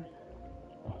screen.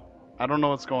 I don't know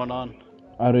what's going on.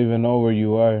 I don't even know where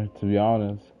you are, to be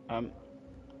honest.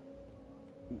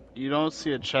 You don't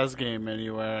see a chess game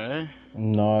anywhere, eh?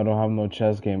 No, I don't have no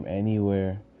chess game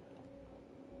anywhere.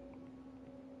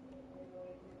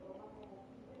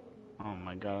 Oh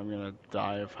my god, I'm gonna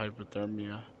die of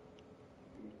hypothermia.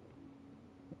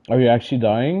 Are you actually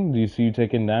dying? Do you see you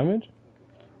taking damage?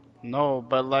 No,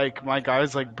 but like my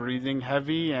guy's like breathing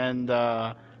heavy and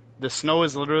the snow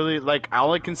is literally like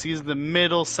all I can see is the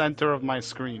middle center of my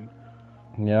screen.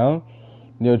 Yeah?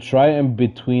 Yo, try in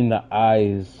between the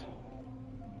eyes.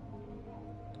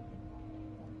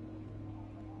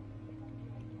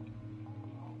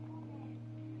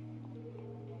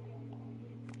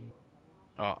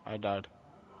 Oh, I died.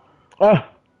 Ah!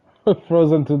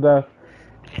 Frozen to death.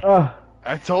 Ah!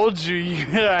 I told you,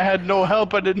 I had no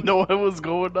help. I didn't know what was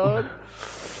going on.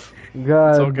 God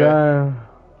It's okay. damn.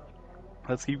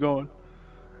 Let's keep going.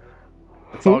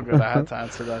 It's all good. I had to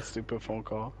answer that stupid phone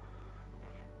call.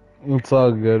 It's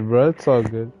all good, bro. It's all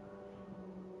good.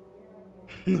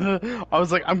 I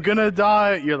was like, I'm gonna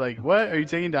die. You're like, what? Are you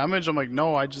taking damage? I'm like,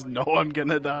 no, I just know I'm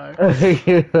gonna die.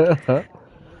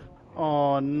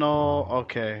 Oh no.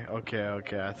 Okay.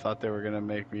 I thought they were gonna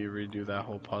make me redo that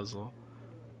whole puzzle.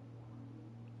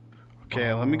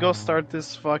 Okay, let me go start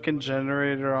this fucking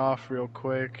generator off real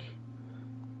quick.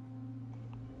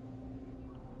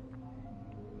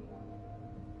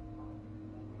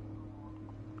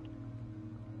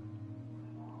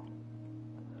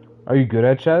 Are you good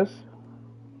at chess?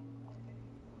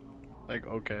 Like,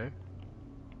 okay.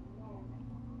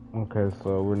 Okay,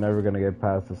 so we're never gonna get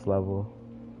past this level.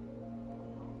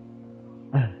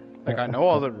 Like, I know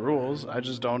all the rules, I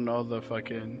just don't know the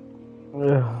fucking...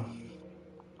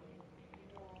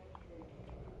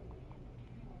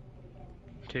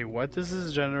 Okay, what does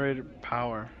this generator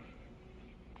power?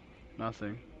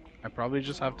 Nothing. I probably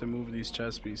just have to move these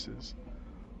chess pieces.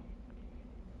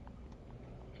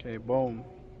 Okay, boom.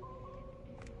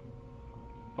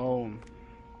 Boom.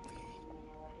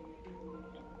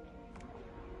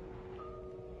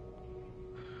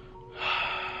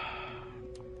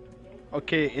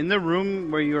 Okay, in the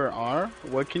room where you are,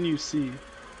 what can you see?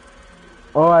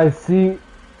 Oh, I see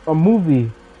a movie,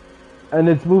 and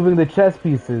it's moving the chess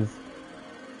pieces.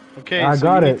 Okay, I so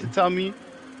got you it. need to tell me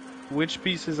which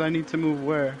pieces I need to move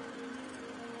where.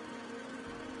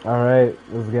 Alright,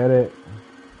 let's get it.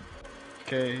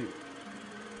 Okay.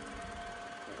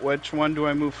 Which one do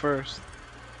I move first?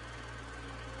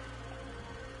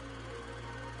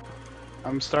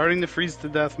 I'm starting to freeze to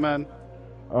death, man.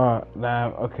 Oh,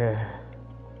 damn, okay.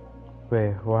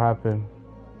 Wait, what happened?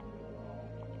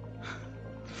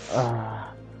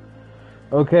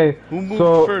 Okay, Who moved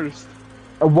so first?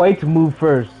 a white move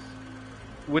first.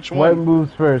 Which White one?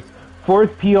 moves first.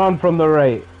 Fourth peon from the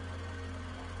right.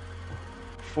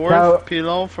 Fourth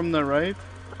pylon from the right?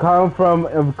 Count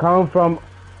from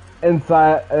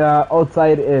inside,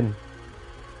 outside in.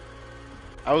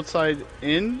 Outside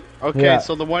in? Okay, Yeah.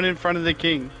 so the one in front of the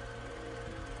king.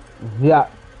 Yeah.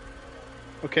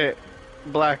 Okay,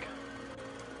 black.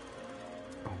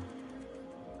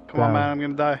 Come on, man, I'm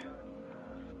gonna die.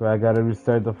 I gotta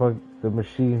restart the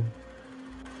machine.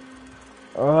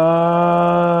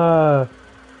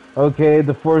 Okay,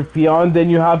 the fourth peon. Then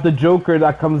you have the joker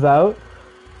that comes out.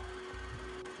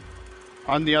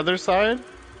 On the other side?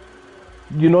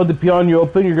 You know the peon you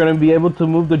open, you're gonna be able to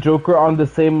move the joker on the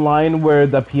same line where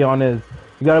the peon is.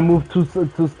 You gotta move two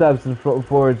steps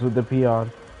forwards with the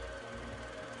peon.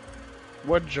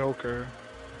 What joker?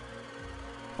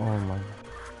 Oh my.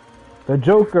 The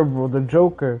joker, bro. The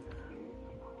joker.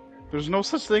 There's no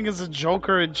such thing as a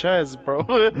joker in chess, bro.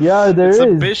 Yeah, there is. It's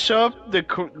a is. bishop,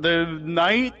 the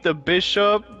knight, the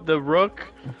bishop, the rook.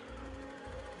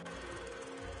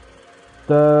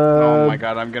 Oh my The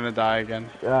god, I'm gonna die again.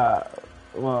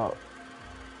 well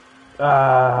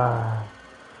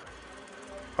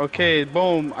Okay,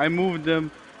 boom, I moved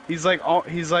him. He's like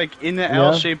in the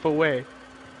L yeah. shape away.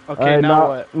 Okay, Alright, now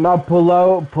what? now pull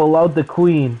out the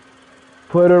queen.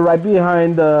 Put her right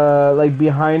behind the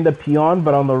behind the peon,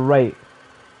 but on the right.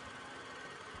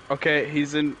 Okay,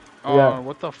 he's in. Yeah, Oh,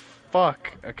 what the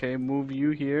fuck? Okay, move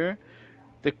you here.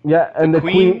 The yeah, the and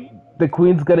queen. the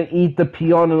queen's gonna eat the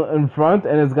peon in front,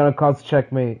 and it's gonna cause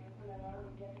checkmate.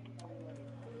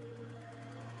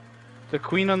 The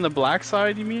queen on the black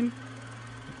side, you mean?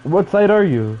 What side are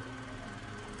you?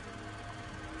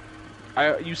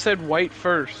 You said white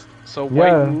first, so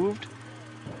white Yeah, moved.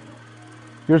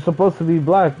 you're supposed to be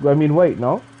black. I mean, wait,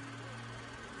 no.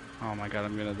 Oh my god,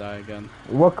 I'm gonna die again.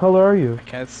 What color are you? I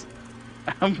can't.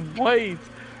 I'm white.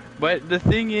 But the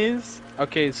thing is,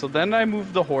 okay, so then I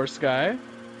moved the horse guy.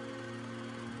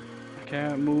 I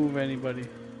can't move anybody.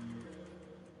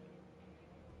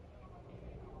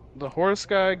 The horse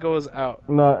guy goes out.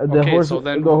 No, Okay, so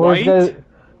then the horse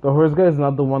guy is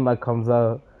not the one that comes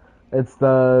out. It's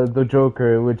the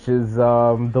Joker, which is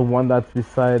the one that's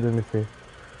beside. Let me see.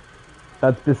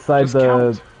 That's beside just the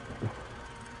count.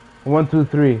 1, 2,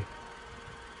 3.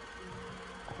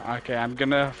 Okay, I'm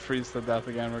gonna freeze to death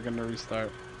again. We're gonna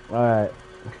restart. All right.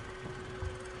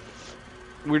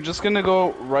 We're just gonna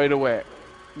go right away.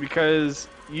 Because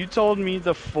you told me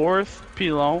the fourth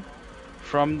pilon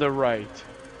from the right.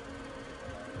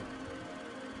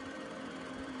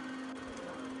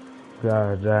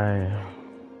 God damn.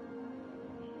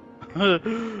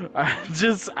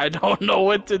 I don't know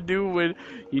what to do with.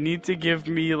 You need to give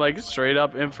me like straight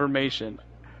up information.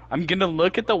 I'm gonna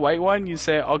look at the white one. You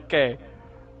say, okay,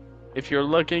 if you're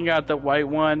looking at the white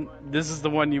one, this is the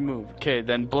one you move. Okay,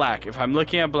 then black. If I'm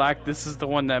looking at black, this is the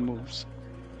one that moves.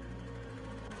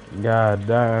 God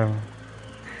damn.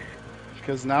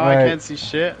 Because now Right. I can't see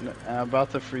shit. And I'm about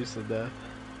to freeze to death.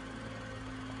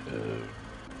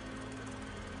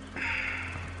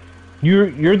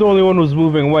 You're the only one who's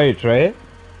moving white, right?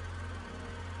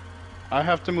 I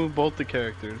have to move both the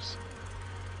characters.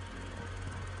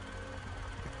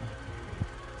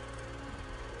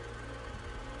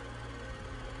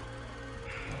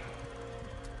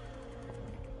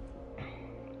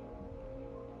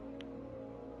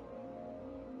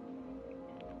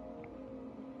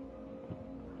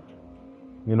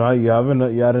 You know you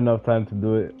had enough time to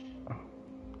do it.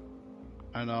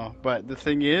 I know, but the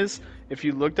thing is, if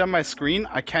you looked at my screen,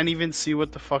 I can't even see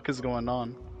what the fuck is going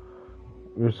on.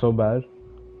 You're so bad.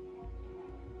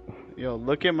 Yo,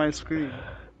 look at my screen.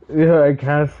 Yeah, I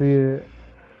can't see it.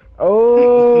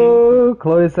 Oh,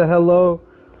 Chloe said hello.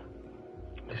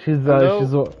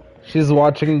 Hello? She's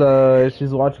watching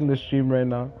the stream right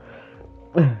now.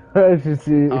 She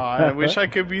see. Oh, I wish I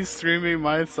could be streaming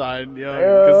my side, yo.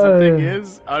 Because the thing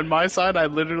is, on my side, I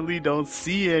literally don't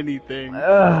see anything.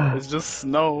 It's just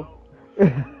snow.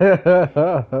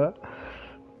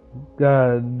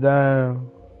 God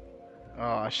damn.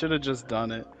 Oh, I should have just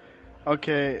done it.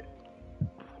 Okay,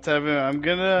 Tevin, I'm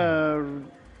gonna.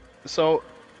 So,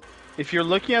 if you're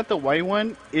looking at the white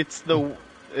one, it's the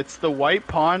white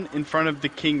pawn in front of the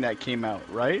king that came out,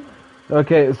 right?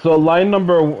 Okay, so line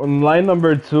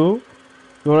number 2,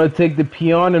 you want to take the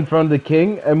peon in front of the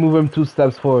king and move him 2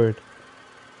 steps forward.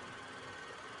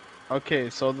 Okay,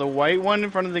 so the white one in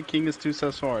front of the king is 2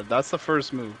 steps forward. That's the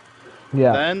first move.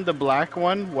 Yeah. Then the black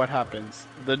one, what happens?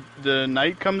 The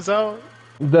knight comes out.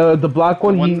 The black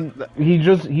one, he he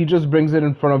just brings it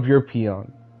in front of your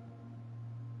peon.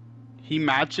 He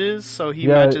matches, so he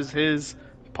Yeah. matches his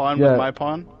pawn Yeah. with my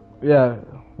pawn. Yeah.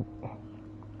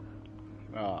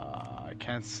 I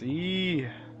can't see.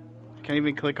 I can't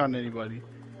even click on anybody.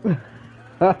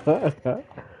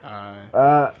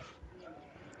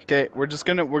 Okay, we're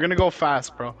gonna go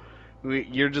fast, bro.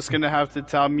 You're just gonna have to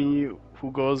tell me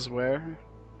who goes where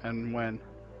and when.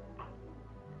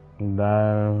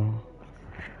 Damn.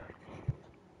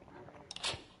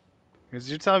 Cause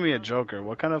you're telling me a joker.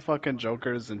 What kind of fucking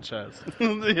joker is in chess?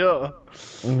 Yo.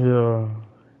 Yeah.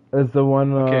 It's the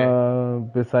one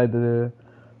Okay. beside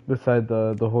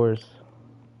the horse.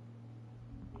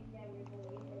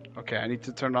 Okay, I need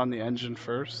to turn on the engine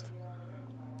first.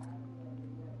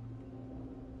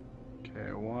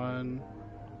 Okay, 1,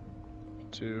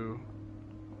 2.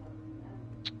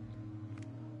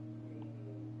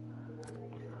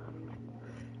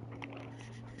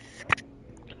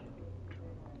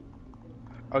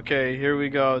 Okay, here we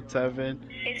go, Tevin.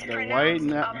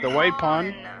 The white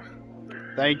pawn.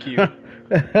 Thank you.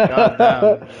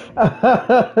 Goddamn.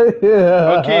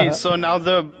 Yeah. Okay, so now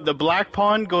the black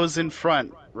pawn goes in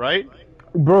front, right?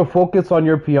 Bro, focus on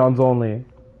your peons only.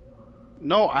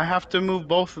 No, I have to move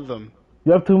both of them.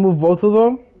 You have to move both of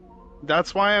them?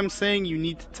 That's why I'm saying you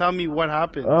need to tell me what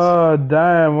happens. Oh,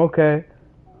 damn, okay.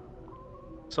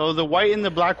 So the white and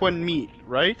the black one meet,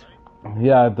 right?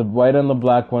 Yeah, the white and the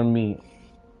black one meet.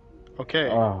 Okay.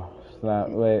 Oh, snap.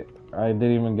 Wait, I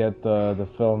didn't even get the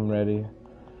film ready.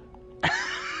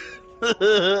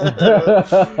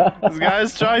 This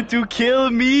guy's trying to kill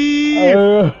me!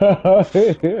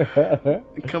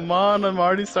 Come on, I'm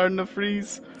already starting to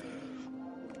freeze.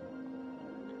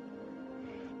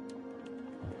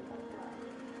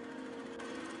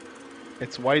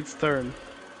 It's white's turn.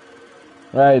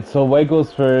 Right, so white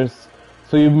goes first.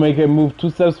 So you make it move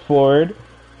 2 steps forward.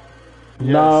 Yes.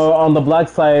 Now on the black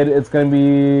side, it's gonna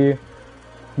be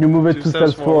you move it 2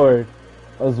 steps forward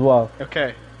as well.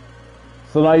 Okay.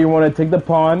 So now you want to take the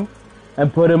pawn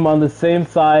and put him on the same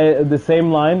side, the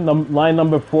same line, line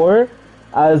number 4,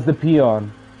 as the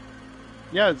peon.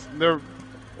 Yeah, they're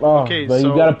Oh, okay. but So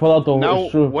you gotta pull out the now,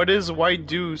 shrew. what does white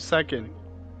do second?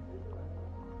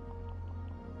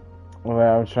 Wait,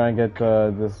 I'm trying to get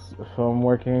this film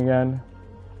working again.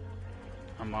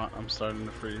 I'm starting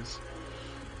to freeze.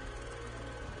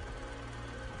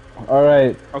 All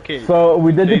right. Okay. So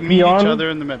we did They the meet peon. each other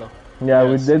in the middle. Yeah,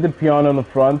 Yes. we did the peon on the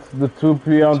front. The 2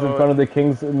 peons in So- front of the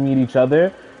kings meet each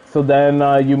other. So then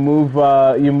you move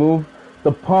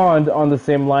the pawn on the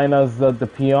same line as the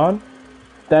peon.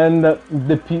 Then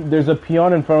there's a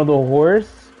peon in front of the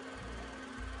horse.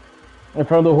 In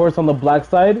front of the horse on the black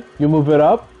side, you move it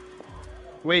up.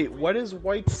 Wait, what is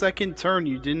white's second turn?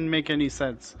 You didn't make any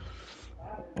sense.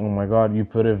 Oh my god, you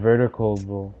put it vertical,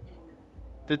 bro.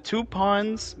 The 2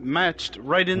 pawns matched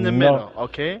right in the No. middle,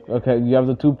 okay? Okay, you have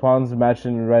the 2 pawns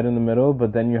matching right in the middle,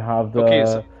 but then you have the... Okay,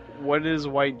 so what does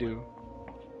white do?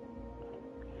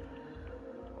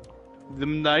 The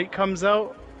knight comes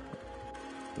out?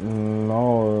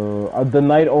 No, the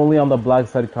knight only on the black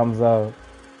side comes out.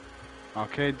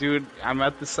 Okay, dude, I'm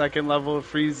at the second level of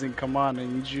freezing. Come on, I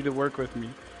need you to work with me.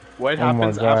 What Oh my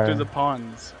happens God. after the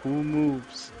pawns? Who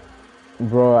moves?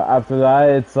 Bro, after that,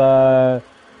 it's,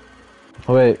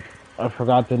 Wait, I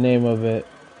forgot the name of it.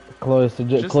 Chloe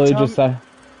Just said...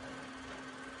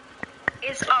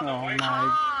 It's a Oh my.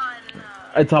 pawn.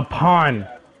 It's a pawn!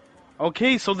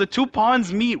 Okay, so the 2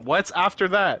 pawns meet. What's after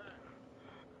that?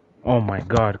 Oh my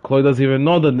god, Chloe doesn't even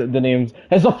know the names.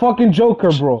 It's a fucking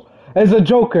Joker, bro. It's a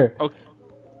Joker. Okay.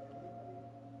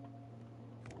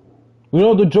 You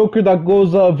know the Joker that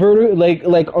goes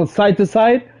like on side to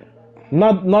side?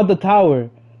 Not the tower.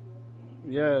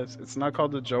 Yes, it's not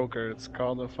called the Joker. It's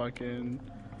called a fucking...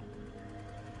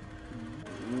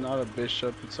 Not a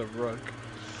bishop, it's a rook.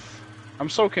 I'm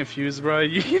so confused, bro.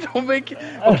 You don't make...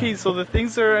 Okay, so the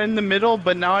things are in the middle,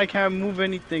 but now I can't move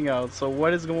anything else. So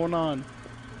what is going on?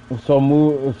 So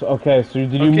move. Okay, so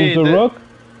did you Okay, move the rook?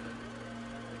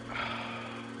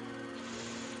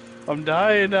 I'm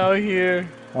dying out here.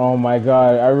 Oh my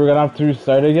god, are we gonna have to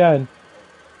restart again?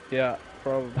 Yeah,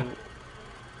 probably.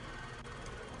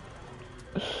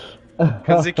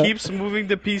 Because it keeps moving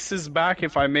the pieces back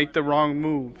if I make the wrong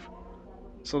move.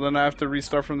 So then I have to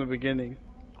restart from the beginning.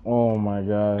 Oh my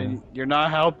god. And you're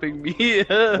not helping me.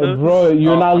 Bro,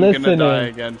 you're not listening. I'm gonna die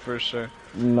again for sure.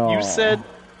 No. You said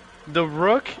the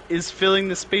rook is filling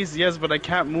the space, yes, but I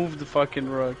can't move the fucking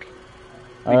rook.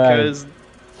 Alright. Because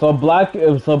So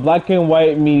black and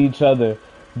white meet each other.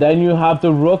 Then you have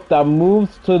the rook that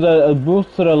moves to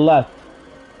the left.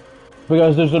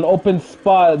 Because there's an open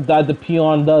spot that the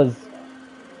peon does.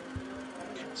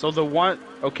 so the one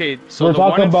okay, so We're the one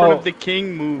talking in front about- of the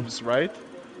king moves, right?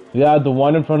 Yeah, the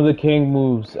one in front of the king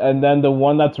moves, and then the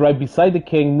one that's right beside the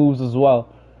king moves as well.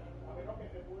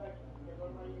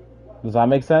 Does that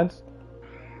make sense?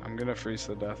 I'm gonna freeze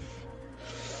to death.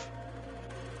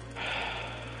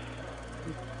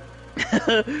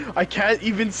 I can't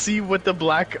even see what the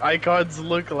black icons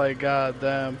look like, god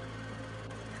damn.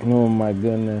 Oh my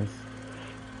goodness.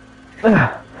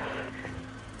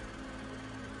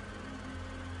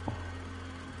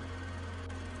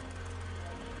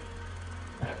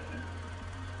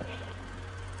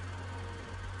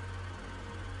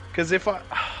 Cause if I...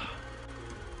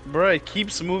 Bro, it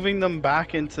keeps moving them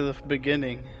back into the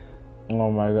beginning.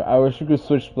 Oh my god. I wish you could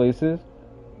switch places.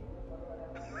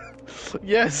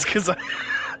 Yes, cause I...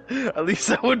 At least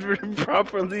I would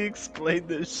properly explain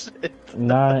this shit.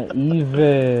 Not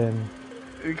even.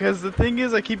 Because the thing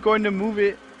is, I keep going to move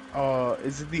it.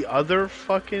 Is it the other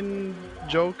fucking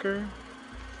Joker?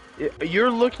 You're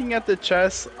looking at the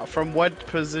chess from what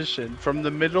position? From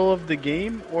the middle of the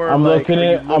game, or I'm like, looking are you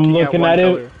at I'm looking one at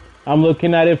color? it I'm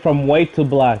looking at it from white to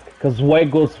black, cause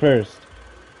white goes first.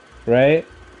 Right?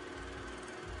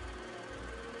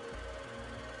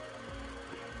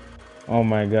 Oh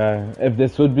my god. If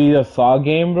this would be a Saw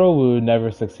game, bro, we would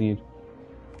never succeed.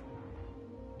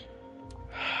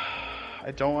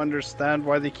 I don't understand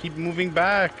why they keep moving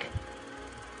back.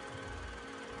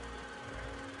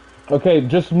 Okay,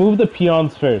 just move the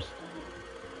peons first.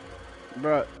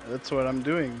 Bruh, that's what I'm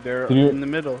doing. They're Did you- in the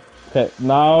middle. Okay,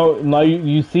 now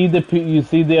you see you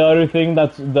see the other thing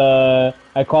that's the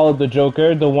I call it the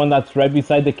Joker, the one that's right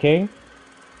beside the king.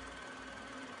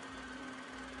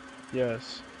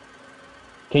 Yes.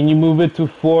 Can you move it to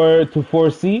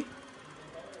 4C?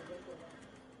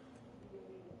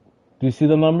 Do you see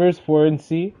the numbers 4 and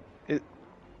C?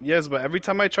 Yes, but every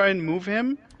time I try and move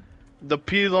him, the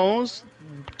pylons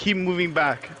keep moving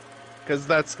back. Because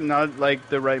that's not like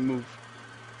the right move.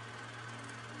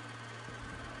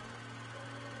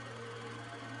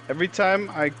 Every time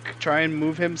I try and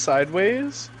move him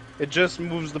sideways, it just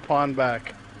moves the pawn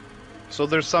back. So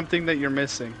there's something that you're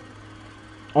missing.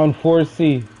 On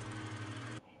 4C.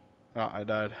 Oh, I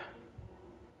died.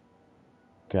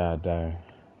 God damn.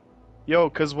 Yo,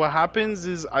 because what happens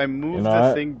is I move You know the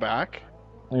what? thing back.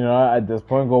 You know, at this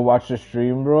point, go watch the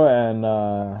stream, bro, and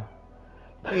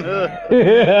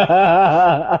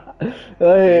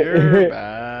You're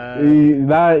bad.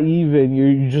 not even.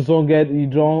 You just you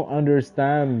don't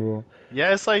understand, bro.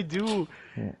 Yes, I do.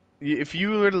 If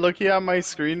you were looking at my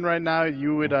screen right now,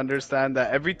 you would understand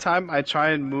that every time I try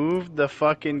and move the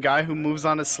fucking guy who moves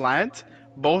on a slant,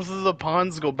 both of the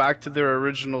pawns go back to their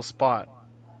original spot.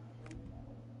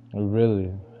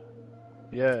 Really?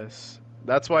 Yes.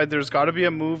 That's why there's got to be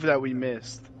a move that we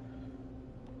missed.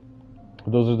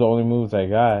 Those are the only moves I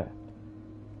got.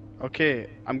 Okay,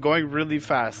 I'm going really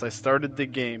fast. I started the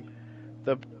game.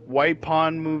 The white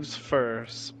pawn moves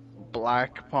first.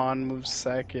 Black pawn moves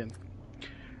second.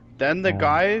 Then the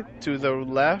guy to the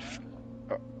left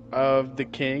of the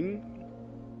king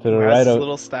To the who right has his of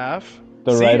little staff.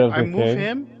 the See, right of I the move king.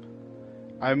 him.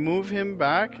 I move him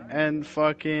back and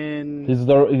fucking... He's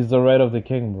the right of the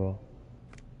king, bro.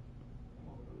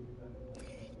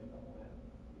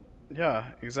 Yeah,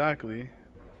 exactly.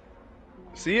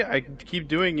 See, I keep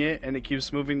doing it and it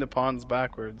keeps moving the pawns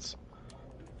backwards.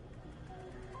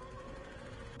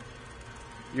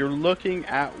 You're looking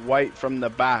at white from the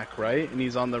back, right? And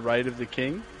he's on the right of the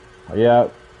king? Yeah.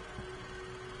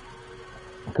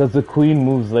 Because the queen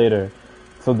moves later.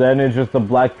 So then it's just the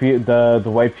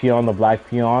the white peon, the black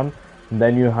peon. And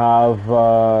then you have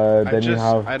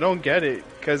I don't get it,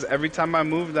 because every time I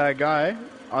move that guy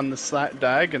on the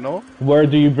diagonal... Where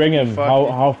do you bring him?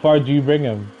 fucking- How far do you bring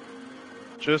him?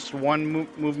 Just one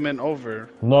movement over.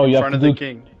 No, in you have front to of do the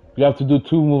king. You have to do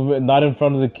 2 movements, not in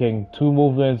front of the king. 2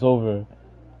 movements over.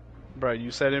 Bro,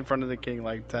 you said in front of the king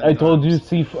like 10 I told you. times.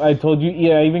 See, I told you.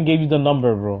 Yeah, I even gave you the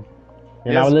number, bro.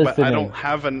 You're Yes, not listening. but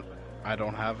I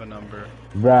don't have a number.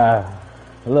 Bruh,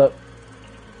 look.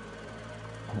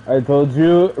 I told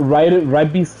you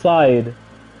right beside.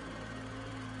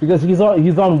 Because he's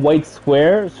on white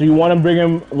square, so you want to bring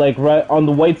him like right on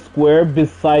the white square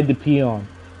beside the peon,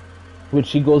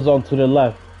 which he goes on to the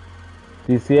left.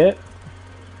 Do you see it?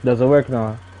 Doesn't work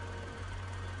now.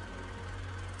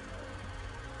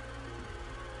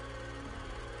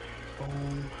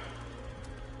 Boom.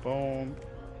 Boom.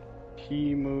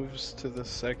 He moves to the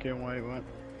second white one.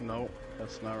 No,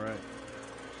 that's not right.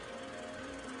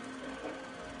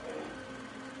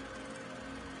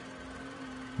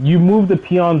 You move the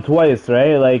peon twice,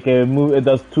 right? Like it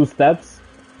does 2 steps.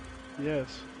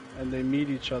 Yes, and they meet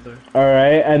each other. All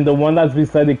right, and the one that's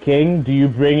beside the king, do you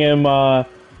bring him?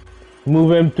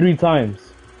 Move him 3 times.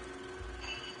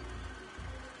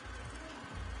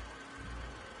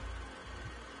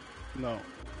 No.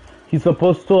 He's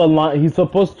supposed to align. He's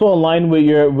supposed to align with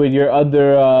your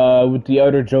other with the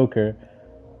other Joker.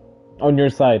 On your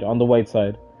side, on the white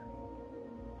side.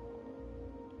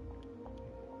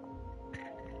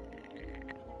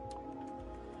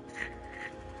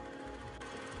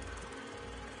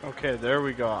 Okay, there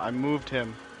we go. I moved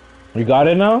him. You got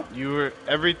it now?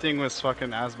 Everything was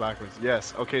fucking ass backwards.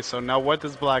 Yes. Okay, so now what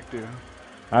does black do?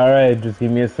 Alright, just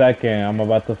give me a second. I'm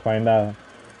about to find out.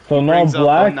 So now Brings out the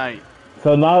black. knight.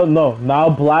 So now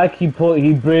black. He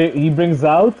brings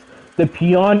out the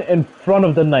peon in front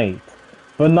of the knight,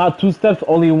 but not 2 steps,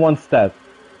 only 1 step.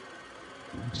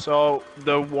 So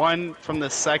the one from the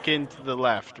second to the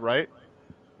left, right?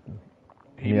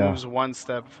 He Yeah. moves 1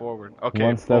 step forward. Okay,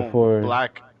 1 step boom. forward.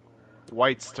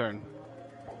 White's turn.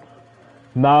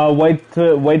 Now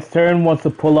white's turn wants to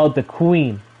pull out the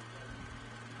queen.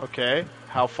 Okay,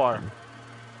 how far?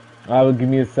 I will give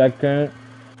me a second.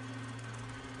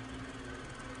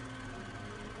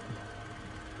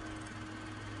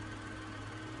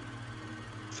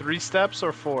 Three steps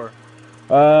or 4?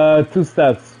 2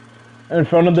 steps. In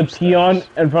front of the 2 peon,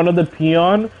 steps. in front of the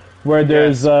peon, where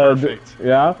there's Yes, perfect.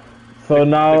 yeah. So The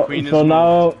now, queen so is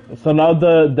now, moved. so now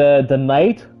the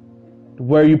knight,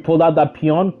 where you pulled out that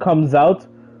peon, comes out.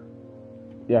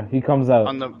 Yeah, he comes out.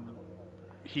 On the,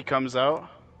 he comes out.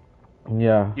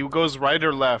 Yeah. He goes right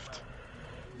or left.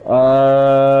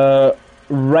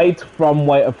 Right from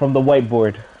the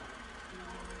whiteboard.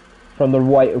 From the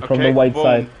Okay, white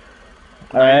side. boom.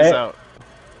 All Knight is right. out.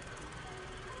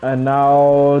 And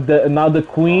now the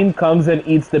queen comes and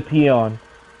eats the peon,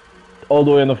 all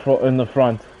the way in the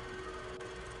front.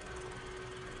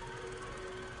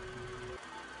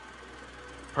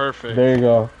 Perfect. There you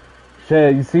go.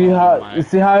 Shit, you see my. you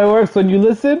see how it works when you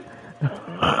listen?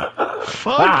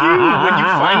 Fuck you! When you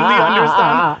finally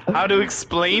understand how to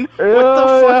explain, what the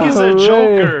Yeah, fuck is a right.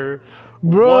 Joker?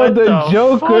 Bro, What the the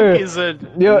Joker. fuck is a?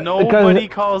 Yeah, Nobody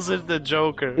calls it the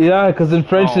Joker. yeah, because in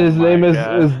French Oh his name my is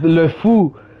god. Le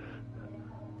Fou.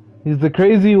 He's the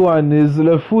crazy one. His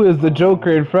Le Fou is the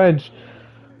Joker in French.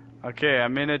 Okay,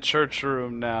 I'm in a church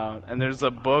room now, and there's a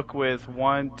book with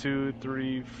 1, 2,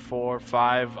 3, 4,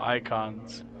 5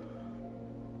 icons.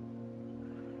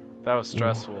 That was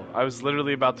stressful. I was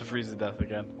literally about to freeze to death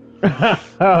again.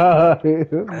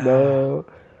 No.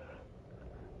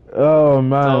 Oh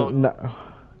man. So, No.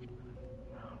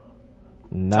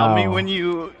 tell me Now. when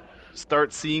you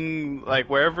start seeing, like,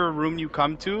 wherever room you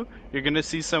come to, you're gonna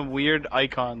see some weird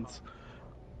icons.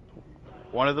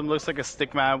 One of them looks like a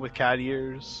stick man with cat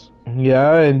ears.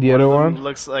 Yeah, and the One other of them one.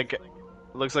 looks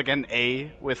like an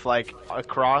A with like a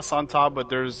cross on top, but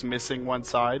there's missing one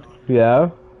side. Yeah.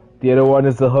 The other one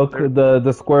is the hook, There,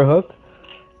 the square hook,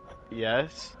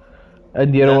 yes.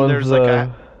 and the other Then one's there's like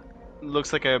a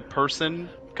looks like a person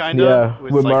kinda yeah,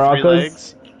 with with like 3 maracas.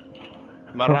 legs,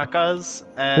 maracas,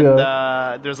 and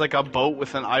Yeah. there's like a boat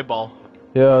with an eyeball.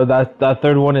 Yeah, that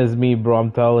third one is me, bro.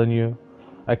 I'm telling you.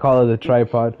 I call it a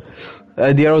tripod.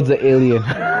 And the other one's the alien.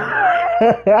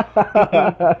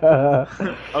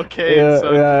 Okay,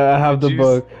 so yeah, I have did the you?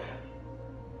 book.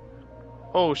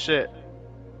 Oh shit.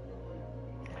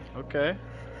 Okay.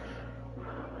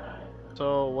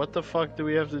 So what the fuck do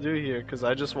we have to do here? Because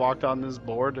I just walked on this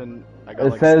board and I got It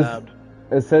like says stabbed.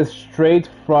 it says straight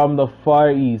from the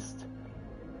far east.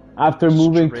 After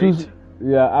moving Straight?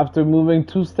 after moving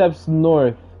 2 steps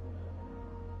north.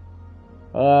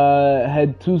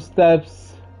 Head 2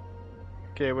 steps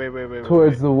Okay, wait.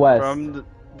 towards the west. From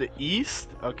the east?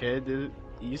 Okay, the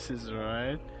east is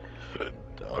right.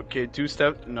 Okay, 2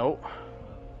 steps. No.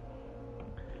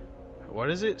 What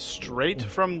is it? Straight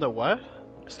from the what?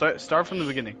 Start from the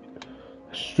beginning.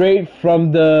 Straight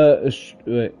from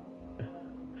wait.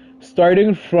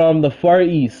 Starting from the far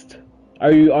east.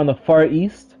 Are you on the far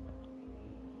east?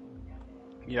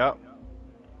 Yep.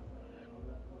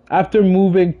 After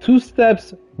moving 2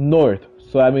 steps north.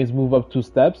 So that means move up 2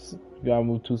 steps. You gotta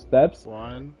move 2 steps.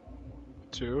 1,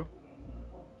 2.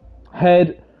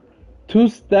 Head 2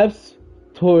 steps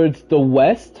towards the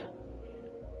west.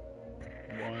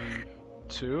 1,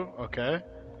 2. Okay.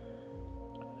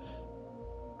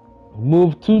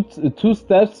 Move two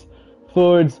steps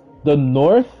towards the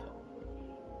north.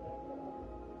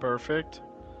 Perfect.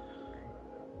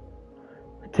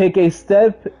 Take a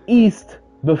step east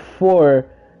before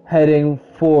heading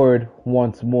forward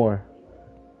once more.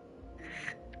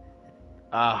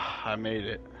 Ah, I made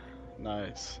it.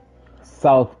 Nice.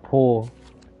 South Pole.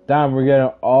 Damn, we're getting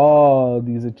all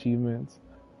these achievements.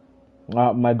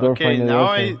 My door Okay, finally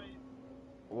now opened.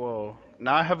 Whoa.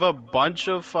 Now I have a bunch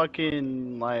of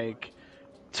fucking, like,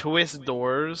 twist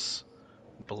doors.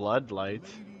 Bloodlight.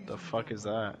 The fuck is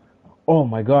that? Oh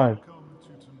my god. Welcome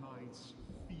to tonight's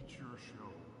feature show.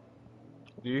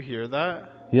 Do you hear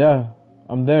that? Yeah,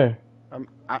 I'm there.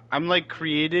 I'm like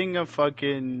creating a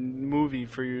fucking movie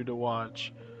for you to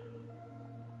watch.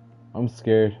 I'm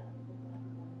scared.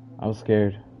 I'm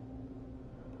scared.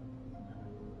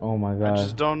 Oh my I just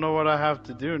god. don't know what I have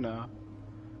to do now.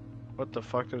 What the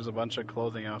fuck? There's a bunch of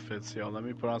clothing outfits. Yo, let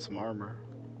me put on some armor.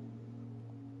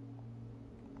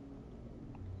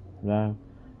 Yeah.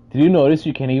 Did you notice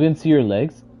you can't even see your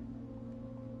legs?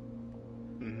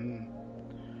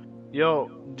 Yo,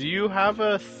 do you have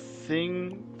a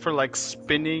thing for like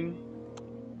spinning?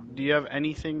 Do you have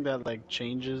anything that like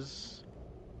changes?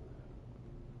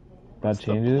 That What's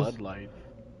changes? the bloodlight?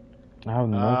 I have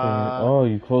nothing. Oh,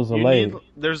 you close the You light.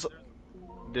 there's.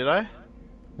 Did I?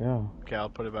 Yeah. Okay, I'll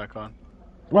put it back on.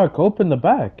 Mark, open the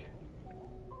back.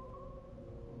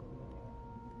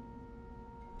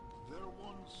 There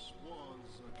once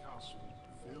was a castle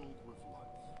filled with life.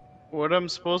 What I'm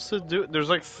supposed to do? There's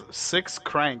like 6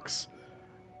 cranks,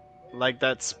 like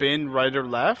that spin right or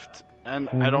left, and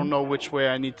I don't know which way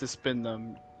I need to spin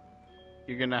them.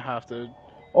 You're gonna have to.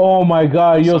 Oh my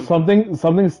god, yo, Some-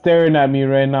 something's staring at me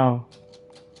right now.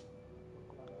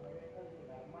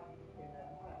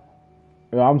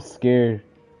 Yo, I'm scared.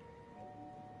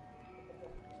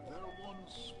 There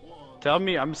once was Tell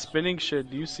me, I'm spinning shit.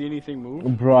 Do you see anything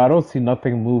move? Bro, I don't see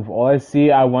nothing move. All I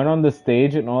see, I went on the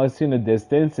stage and all I see in the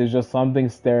distance is just something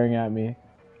staring at me.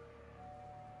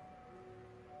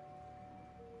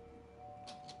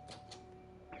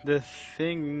 The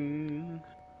thing.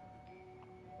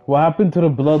 What happened to the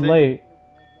blood thing- light?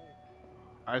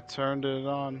 I turned it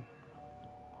on.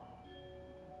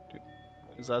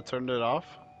 Is that turned it off?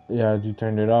 Yeah, you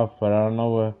turned it off, but I don't know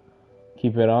what.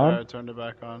 Keep it Alright, on? I turned it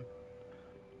back on.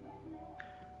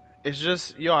 It's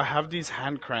just, yo, I have these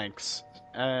hand cranks,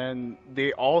 and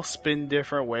they all spin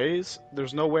different ways.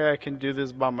 There's no way I can do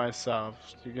this by myself.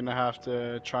 You're gonna have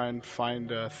to try and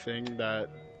find a thing that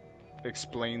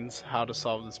explains how to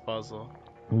solve this puzzle.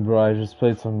 Bro, I just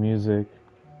played some music.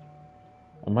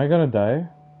 Am I gonna die?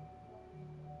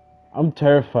 I'm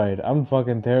terrified. I'm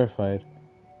fucking terrified.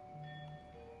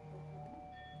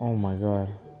 Oh my god.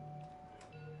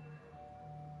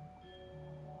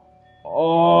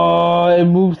 Oh, it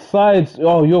moved sides.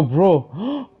 Oh, yo,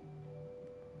 bro.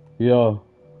 Yo.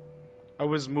 I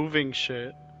was moving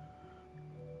shit.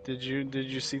 Did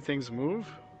you see things move?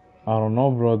 I don't know,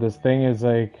 bro. This thing is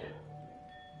like.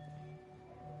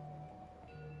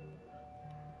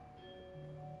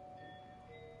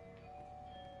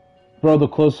 Bro, the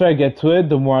closer I get to it,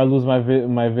 the more I lose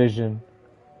my vision.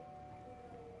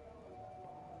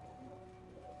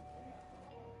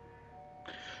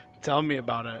 Tell me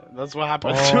about it. That's what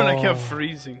happens when I get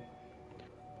freezing.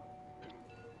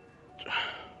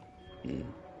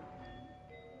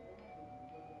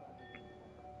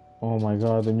 Oh my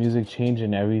god, the music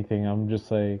changing everything. I'm just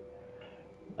like,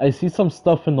 I see some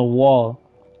stuff in the wall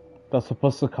that's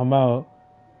supposed to come out,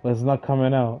 but it's not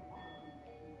coming out.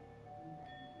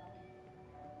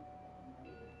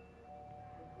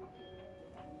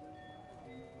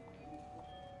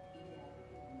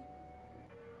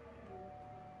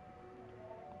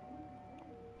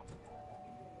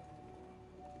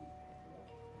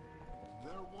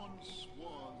 there once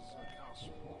was a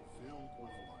castle filled with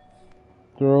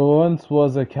life. There once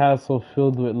was a castle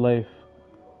filled with life.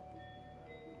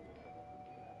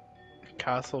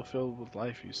 Castle filled with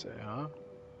life, you say, huh?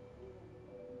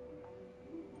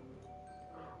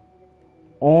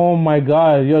 Oh my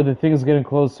god, yo, the thing is getting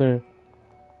closer.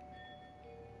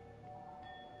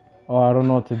 Oh, I don't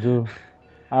know what to do.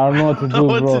 I don't know what to do,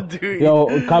 what bro. to do.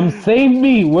 Yo, come save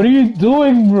me! What are you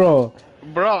doing, bro?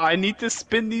 Bro, I need to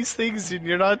spin these things and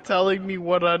you're not telling me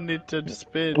what I need to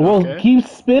spin, Well, okay? keep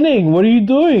spinning. What are you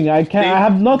doing? I can't. I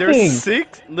have There's nothing.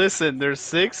 six, listen, there's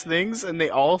 6 things and they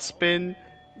all spin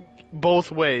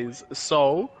both ways.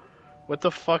 So, what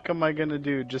the fuck am I gonna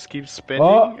do? Just keep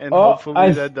spinning and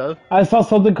hopefully that does. I saw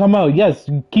something come out. Yes,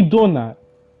 keep doing that.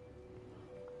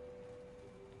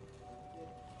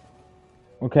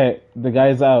 Okay, the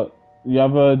guy's out. Do you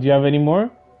have any more?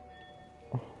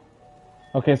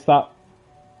 Okay, stop.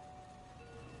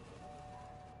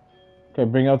 Okay,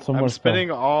 bring out some I'm more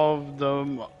spinning all of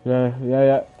them. stuff.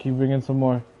 Yeah. Keep bringing some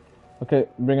more. Okay,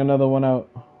 bring another one out.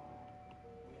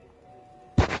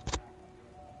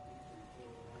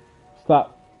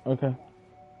 Stop. Okay.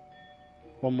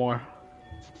 One more.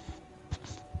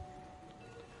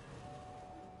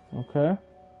 Okay.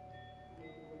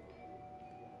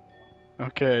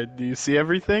 Okay, do you see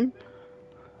everything?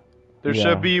 There Yeah.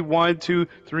 should be 1, 2,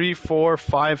 3, 4,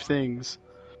 5 things.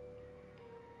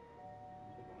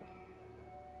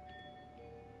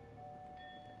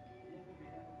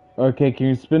 Okay, can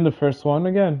you spin the first one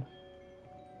again?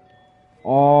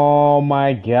 Oh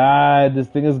my god, this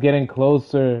thing is getting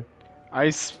closer. I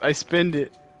spinned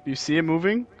it. You see it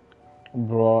moving?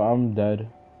 Bro, I'm dead.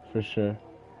 For sure.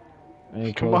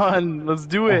 Any Come close? on, let's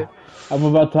do it. I'm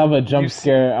about to have a jump You see-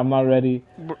 scare. I'm not ready.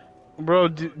 Bro,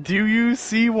 do you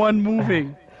see one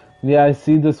moving? Yeah, I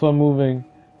see this one moving.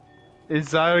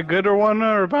 Is that a good one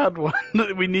or a bad one?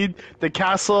 We need the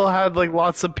castle had like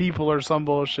lots of people or some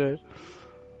bullshit.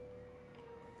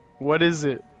 What is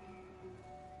it?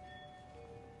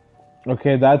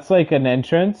 Okay, that's like an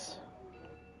entrance.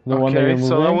 The one that you're Okay, moving.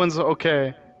 so that one's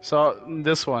okay. So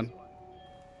this one.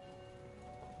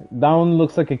 That one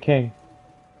looks like a king.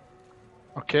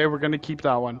 Okay, we're gonna keep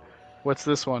that one. What's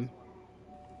this one?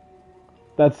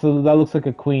 That looks like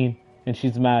a queen, and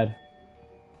she's mad.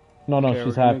 No, Okay, she's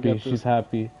we're gonna happy. get She's this-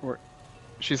 happy.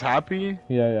 She's happy?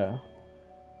 Yeah.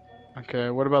 Okay,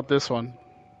 what about this one?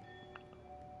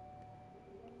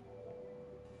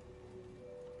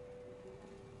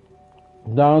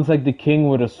 That one's like the king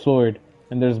with a sword,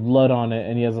 and there's blood on it,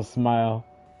 and he has a smile.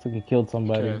 It's like he killed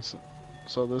somebody. Okay,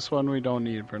 so this one we don't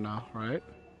need for now, right?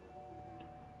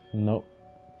 Nope.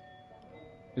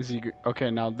 Is he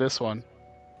okay? Now this one.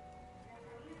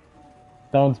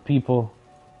 That one's people.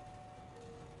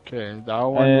 Okay, that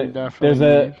one we And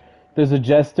definitely need. there's a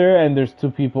jester, and there's two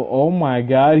people. Oh my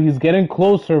god, he's getting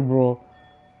closer, bro.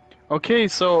 Okay,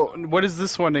 so what is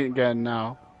this one again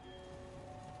now?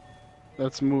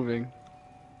 That's moving.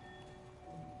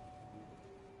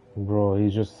 Bro,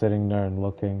 he's just sitting there and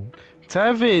looking.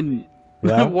 Tevin,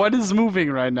 Yeah? what is moving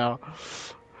right now?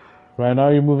 Right now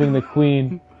you're moving the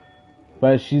queen,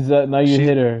 but she's now you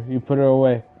hit her. You put her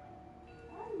away.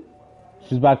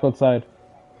 She's back outside.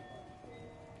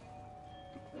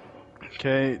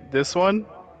 Okay, this one.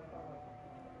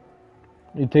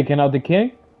 You taking out the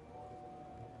king?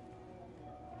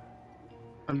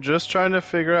 I'm just trying to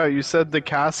figure out. You said the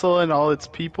castle and all its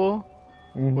people.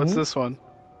 Mm-hmm. What's this one?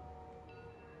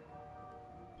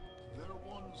 There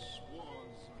once was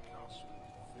a castle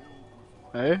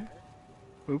filled with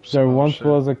Hey? Oops. There oh, once shit.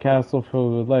 was a castle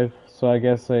filled with life, so I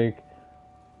guess like,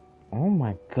 oh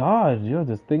my god, yo,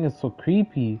 this thing is so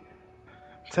creepy.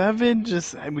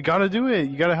 Tevin, we gotta do it.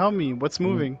 You gotta help me. What's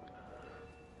moving?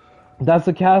 That's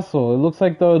a castle. It looks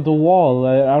like the wall.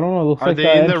 I don't know. It looks Are like they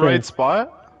the in the right entrance.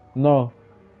 spot? No,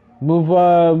 move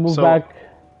So- back.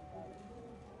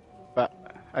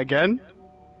 Again?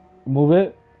 Move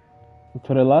it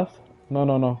to the left. No.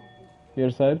 The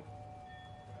other side.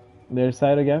 The other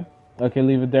side again. Okay,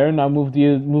 leave it there. Now move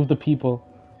the people.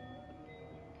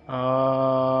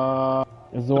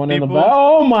 Is the one in the people? back?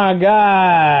 Oh my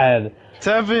god!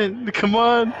 Tevin, come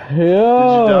on.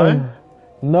 Yo! die?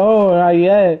 No, not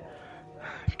yet.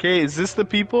 Okay, is this the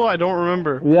people? I don't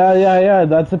remember. Yeah.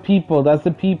 That's the people. That's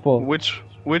the people.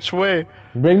 Which way?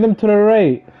 Bring them to the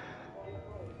right.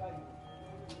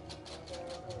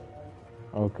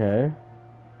 Okay.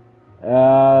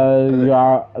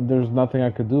 There's nothing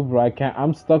I could do, bro. I can't.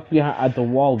 I'm stuck behind at the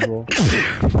wall, bro.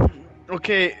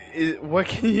 Okay, what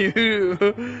can you...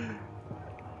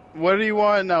 What do you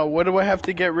want now? What do I have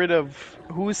to get rid of?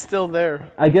 Who's still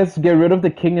there? I guess get rid of the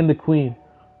king and the queen.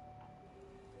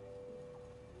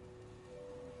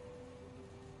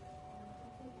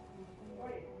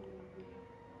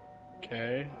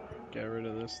 Okay, get rid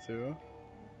of this too.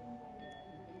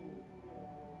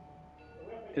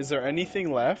 Is there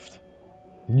anything left?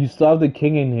 You still have the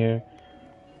king in here.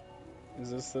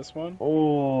 Is this one?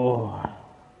 Oh.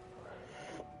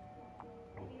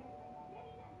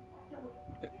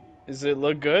 Does it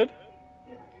look good?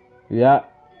 Yeah.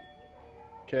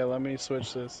 Okay, let me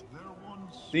switch this. there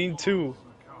once Scene 2. was a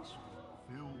castle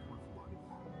filled with life.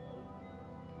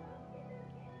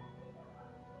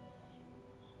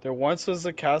 There once was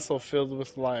a castle filled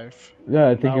with life. Yeah,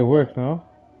 I think Now it worked, no?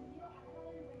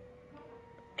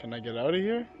 Can I get out of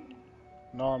here?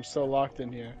 No, I'm still locked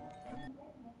in here.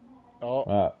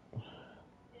 Oh,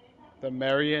 the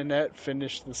marionette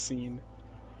finished the scene.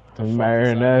 The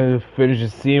marionette finished the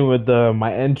scene with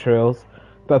my entrails.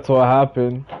 That's what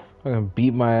happened. I'm gonna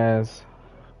beat my ass.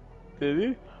 Did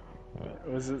he?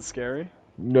 Was it scary?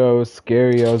 No, it was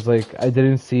scary. I was like, I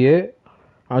didn't see it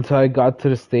until I got to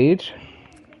the stage.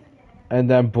 And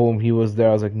then boom, he was there.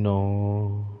 I was like,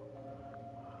 no.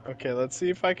 Okay, let's see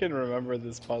if I can remember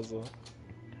this puzzle.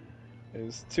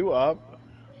 It's 2 up,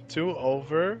 2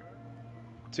 over,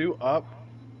 2 up,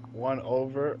 1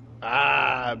 over.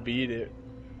 Ah, beat it.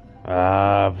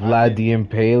 Vlad the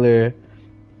Impaler.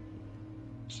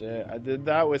 Shit, I did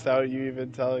that without you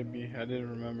even telling me. I didn't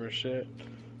remember shit.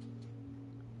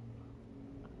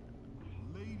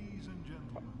 Ladies and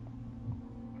gentlemen,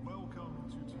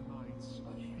 welcome to tonight's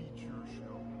feature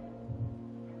show.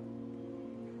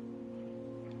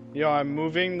 Yo, I'm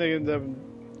moving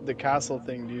the castle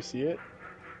thing. Do you see it?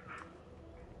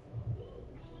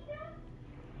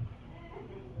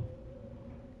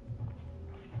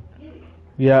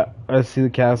 Yeah, I see the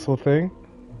castle thing.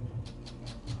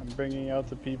 I'm bringing out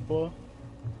the people.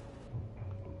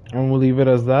 And we'll leave it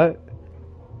as that.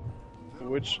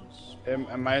 Which,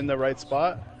 am I in the right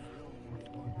spot?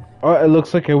 Oh, it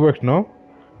looks like it worked, no?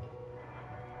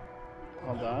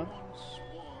 Hold on.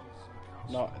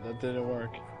 No, that didn't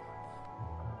work.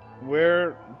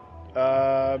 Where,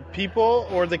 people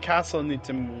or the castle need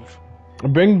to move?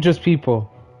 Bring just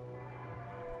people.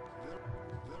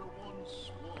 There once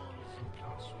was a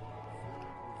castle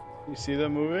filled with You see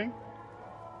them moving?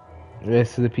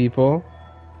 Yes, to the people.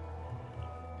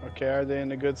 Okay, are they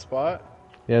in a good spot?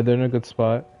 Yeah, they're in a good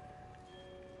spot.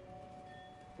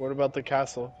 What about the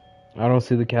castle? I don't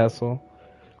see the castle.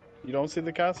 You don't see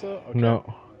the castle? Okay. No.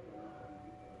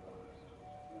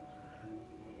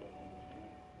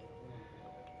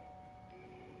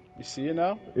 You see it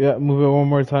now? Yeah, move it one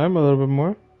more time, a little bit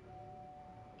more.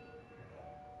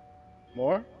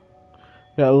 More?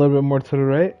 Yeah, a little bit more to the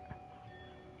right.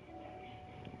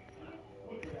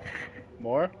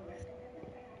 More?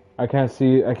 I can't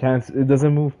see. It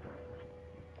doesn't move.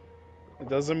 It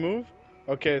doesn't move?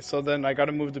 Okay, so then I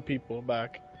gotta move the people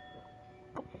back.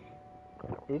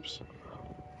 Oops.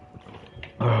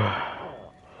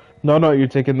 No, no, you're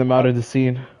taking them out of the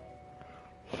scene.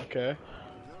 Okay.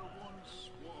 There once was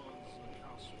a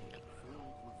castle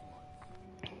filled with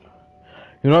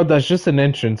life. You know what? That's just an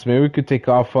entrance. Maybe we could take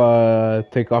off the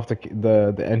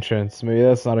entrance. Maybe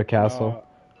that's not a castle. No,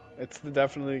 it's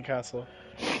definitely a castle.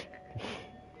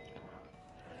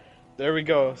 There we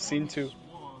go. Scene 2. Was a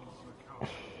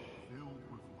castle filled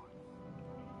with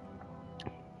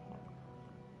life.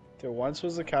 There once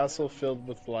was a castle filled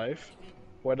with life.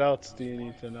 What else do you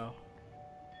need to know?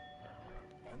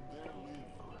 And there lived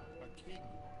a king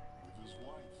with his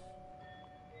wife.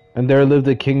 And there lived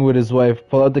a king with his wife.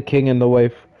 Pull out the king and the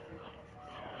wife.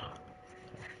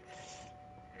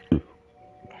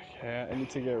 Okay, I need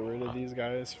to get rid of these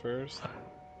guys first.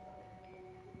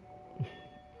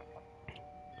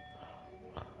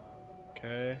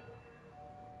 Okay.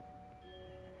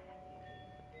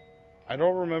 I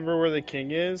don't remember where the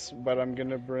king is, but I'm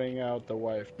gonna bring out the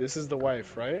wife. This is the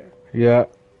wife, right? Yeah.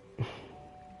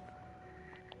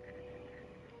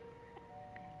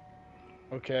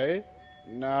 Okay.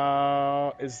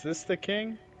 Now, is this the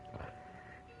king?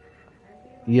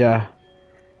 Yeah.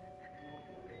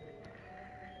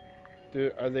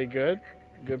 Are they good?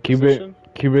 Good Can you position?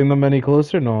 bring them any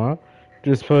closer? No, huh?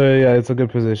 Just put. Yeah, it's a good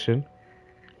position.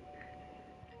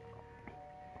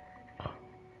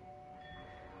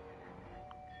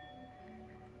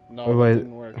 No, that Wait,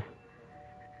 didn't work.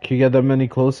 can you get them any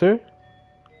closer?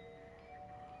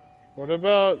 What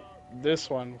about this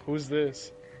one? Who's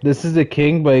this? This is the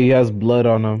king, but he has blood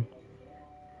on him.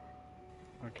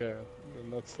 Okay, then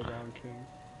that's the wrong king.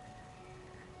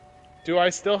 Do I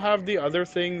still have the other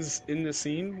things in the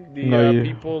scene? The No,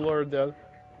 people or the...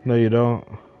 No, you don't.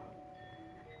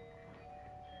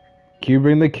 Can you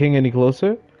bring the king any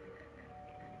closer?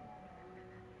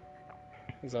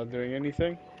 Is that doing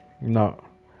anything? No.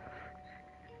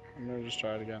 I'm gonna just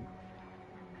try it again.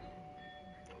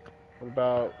 What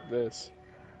about this?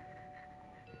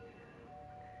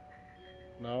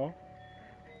 No?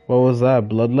 What was that?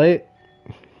 Bloodlight?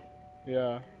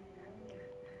 Yeah.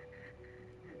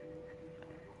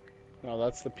 No,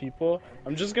 that's the people.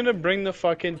 I'm just gonna bring the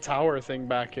fucking tower thing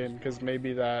back in, because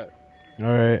maybe that...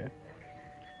 Alright.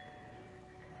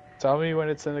 Tell me when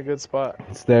it's in a good spot.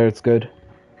 It's there, it's good.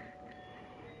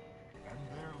 And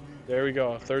there lived There we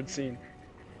go, third scene.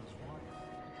 his wife.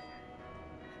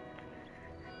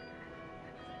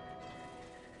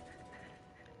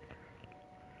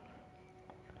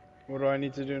 What do I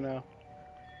need to do now?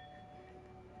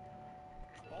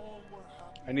 All were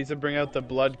happy. I need to bring out the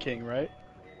Blood King, right?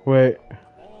 Wait.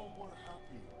 All were happy,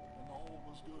 and all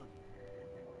was good.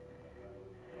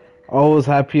 All was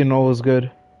happy and all was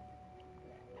good.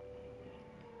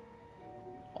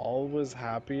 All was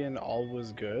happy and all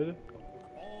was good?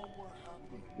 All were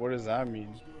happy. What does that All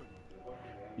mean? was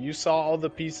good. You saw all the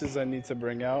pieces I need to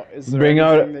bring out. Is there Bring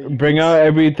anything that you bring can out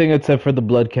everything except for the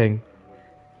Blood King.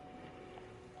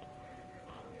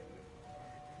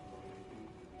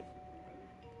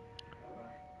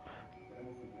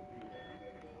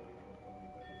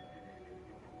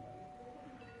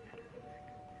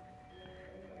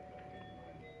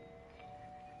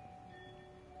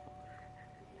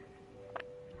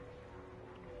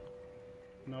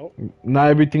 Nope. Not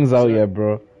everything's out Sir. yet,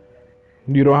 bro.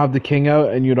 You don't have the king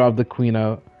out and you don't have the queen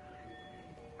out.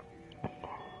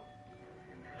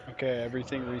 Okay,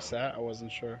 everything reset. I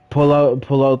wasn't sure. Pull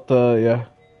out the, yeah.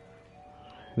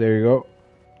 There you go.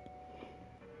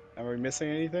 Am we missing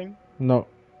anything? No.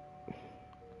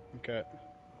 Okay.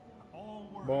 All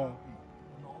were Boom. happy,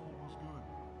 and all was good.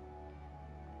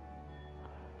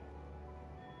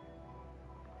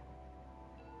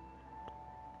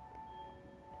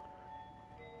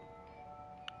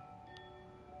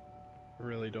 I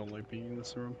really don't like being in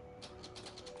this room.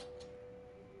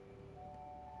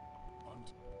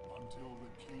 Until the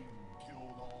king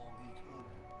killed all he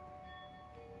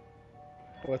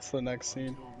could. What's the next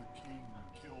scene? Until the king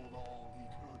killed all he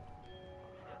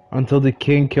could. Until the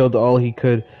king killed all he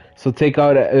could. So take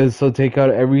out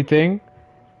everything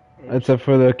Oops. except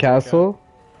for the castle,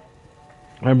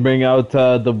 and bring out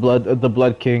the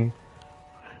blood king.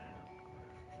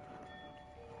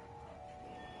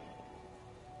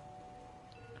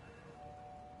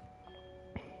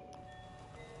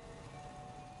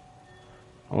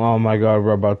 Oh my god,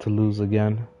 we're about to lose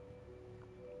again.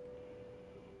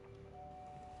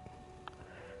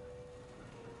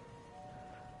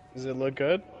 Does it look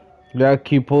good? Yeah,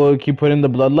 keep putting the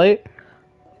bloodlight.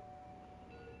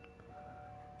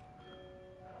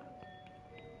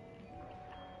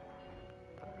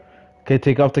 Okay,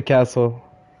 take off the castle.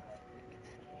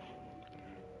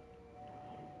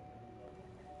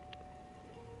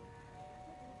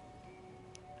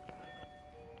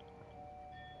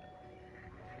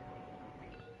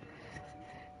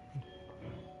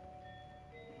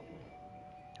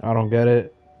 I don't get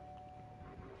it.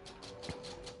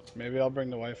 Maybe I'll bring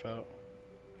the wife out.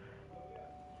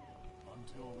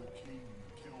 Until the king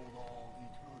killed all he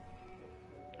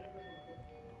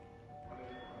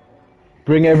could.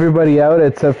 Bring everybody out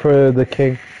except for the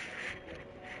king.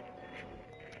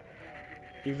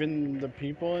 Even the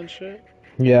people and shit?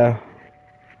 Yeah.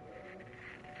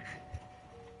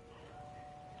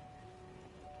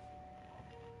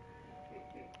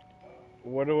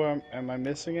 Am I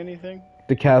missing anything?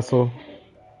 The castle.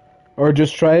 Or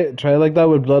just try it like that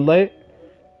with bloodlight.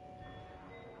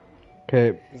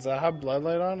 Okay, Does that have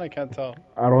bloodlight on? I can't tell.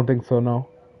 I don't think so, no.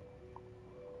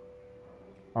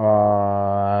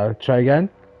 Try again.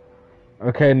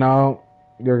 Okay, now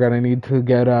you're gonna need to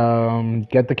get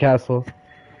the castle.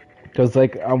 Cause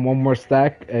like I'm one more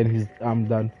stack and I'm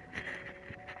done.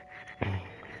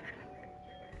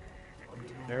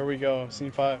 There we go,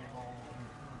 scene 5.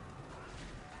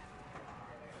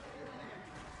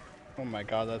 Oh my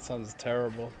god, that sounds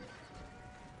terrible.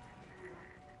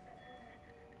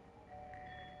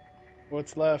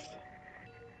 What's left?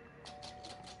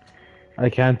 I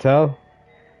can't tell.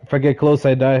 If I get close,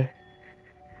 I die.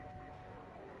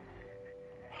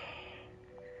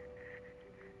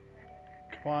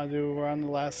 Come on, dude, we're on the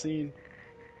last scene.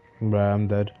 Bruh, I'm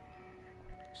dead.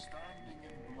 Standing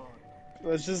in blood.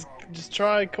 Let's just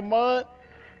try, come on.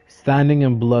 Standing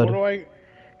in blood. What do I...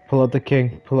 Pull out the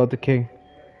king. Pull out the king.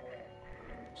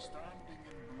 Standing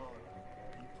in blood,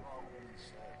 he proudly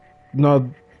said.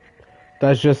 No,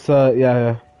 that's just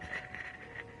yeah.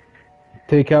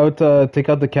 Take out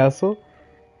the castle.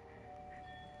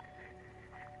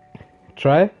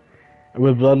 Try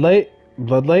with bloodlight.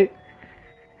 Bloodlight.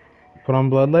 Put on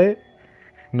bloodlight.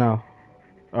 No.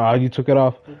 Ah, you took it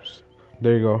off. Oops.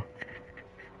 There you go.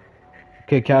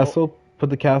 Okay, castle. Put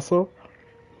the castle.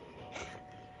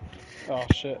 Oh,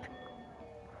 shit.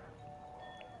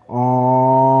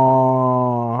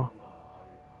 Oh.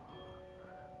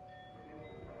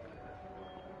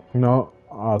 No.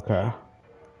 Okay.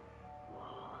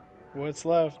 What's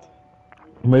left?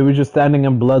 Maybe just standing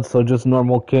in blood, so just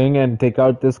normal king and take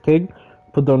out this king.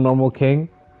 Put the normal king.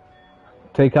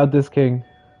 Take out this king.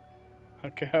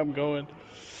 Okay, I'm going.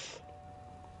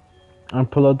 And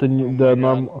pull out the Oh my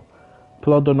normal.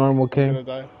 Pull out the normal I'm king. gonna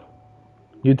die.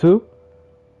 You too?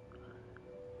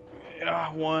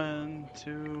 Yeah, 1,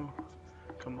 2.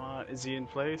 Come on, is he in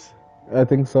place? I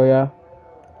think so. Yeah.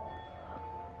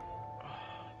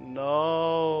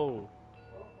 No.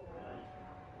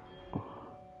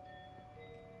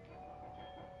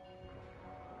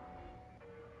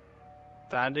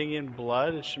 Standing in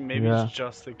blood? Maybe Yeah. it's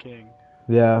just the king.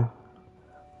 Yeah.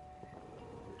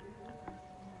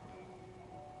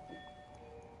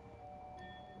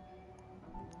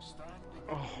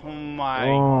 Oh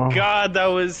my god, that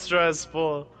was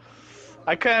stressful.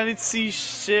 I can't see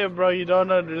shit, bro. You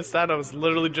don't understand. I was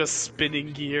literally just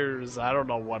spinning gears. I don't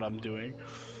know what I'm doing.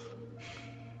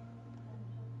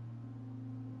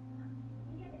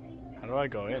 How do I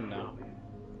go in now?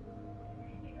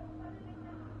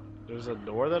 There's a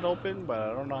door that opened, but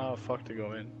I don't know how the fuck to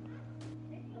go in.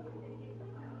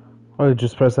 Oh,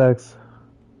 just press X.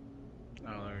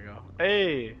 Oh, there we go.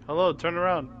 Hey, hello, turn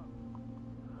around.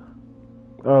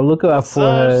 Oh, look at that What's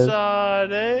forehead. up,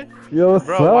 Shawty? Yo, what's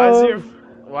Bro, up?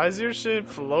 why is your shit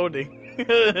floating?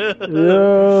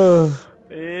 Yo.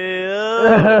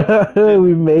 Yeah.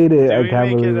 We made it. Did I we can't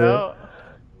make believe it it. out?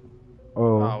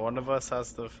 Oh. Oh, one of us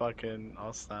has to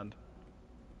I'll stand.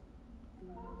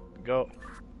 Go.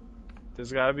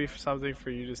 There's gotta be something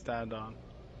for you to stand on.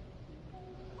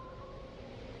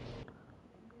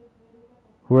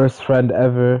 Worst friend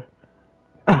ever.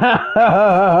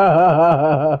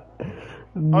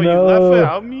 Oh, No. you left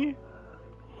without me?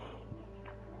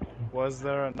 Was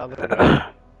there another way?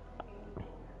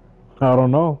 I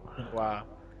don't know. Wow.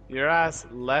 Your ass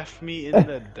left me in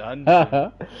the dungeon.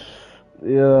 Yeah,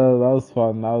 that was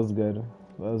fun. That was good.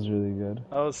 That was really good.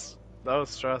 That was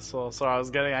stressful. So I was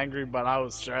getting angry, but I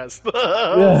was stressed.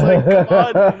 I was like,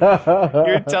 come on.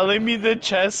 You're telling me the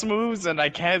chess moves and I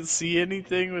can't see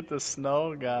anything with the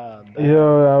snow? God damn.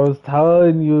 Yo, I was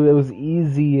telling you it was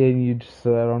easy and you just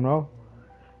said, I don't know.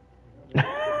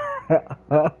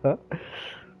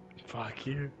 Fuck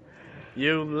you.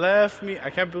 You left me. I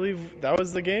can't believe that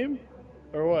was the game,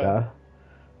 or what? Yeah.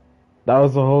 That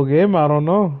was the whole game. I don't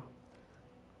know.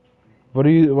 What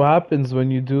happens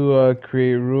when you do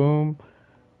create room?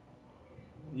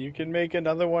 You can make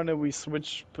another one, and we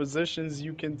switch positions.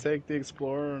 You can take the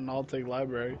explorer, and I'll take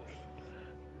library.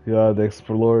 Yeah, the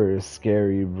explorer is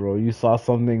scary, bro. You saw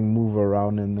something move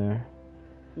around in there.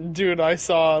 Dude, I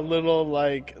saw a little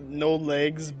like no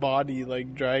legs body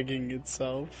like dragging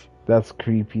itself. That's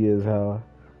creepy as hell.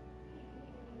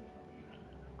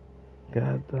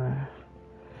 God damn.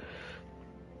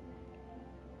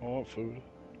 I want food.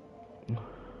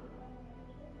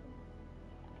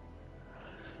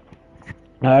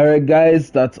 Alright, guys,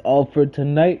 that's all for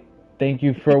tonight. Thank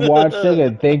you for watching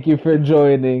and thank you for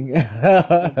joining.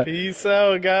 Peace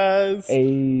out, guys.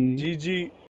 Hey. GG.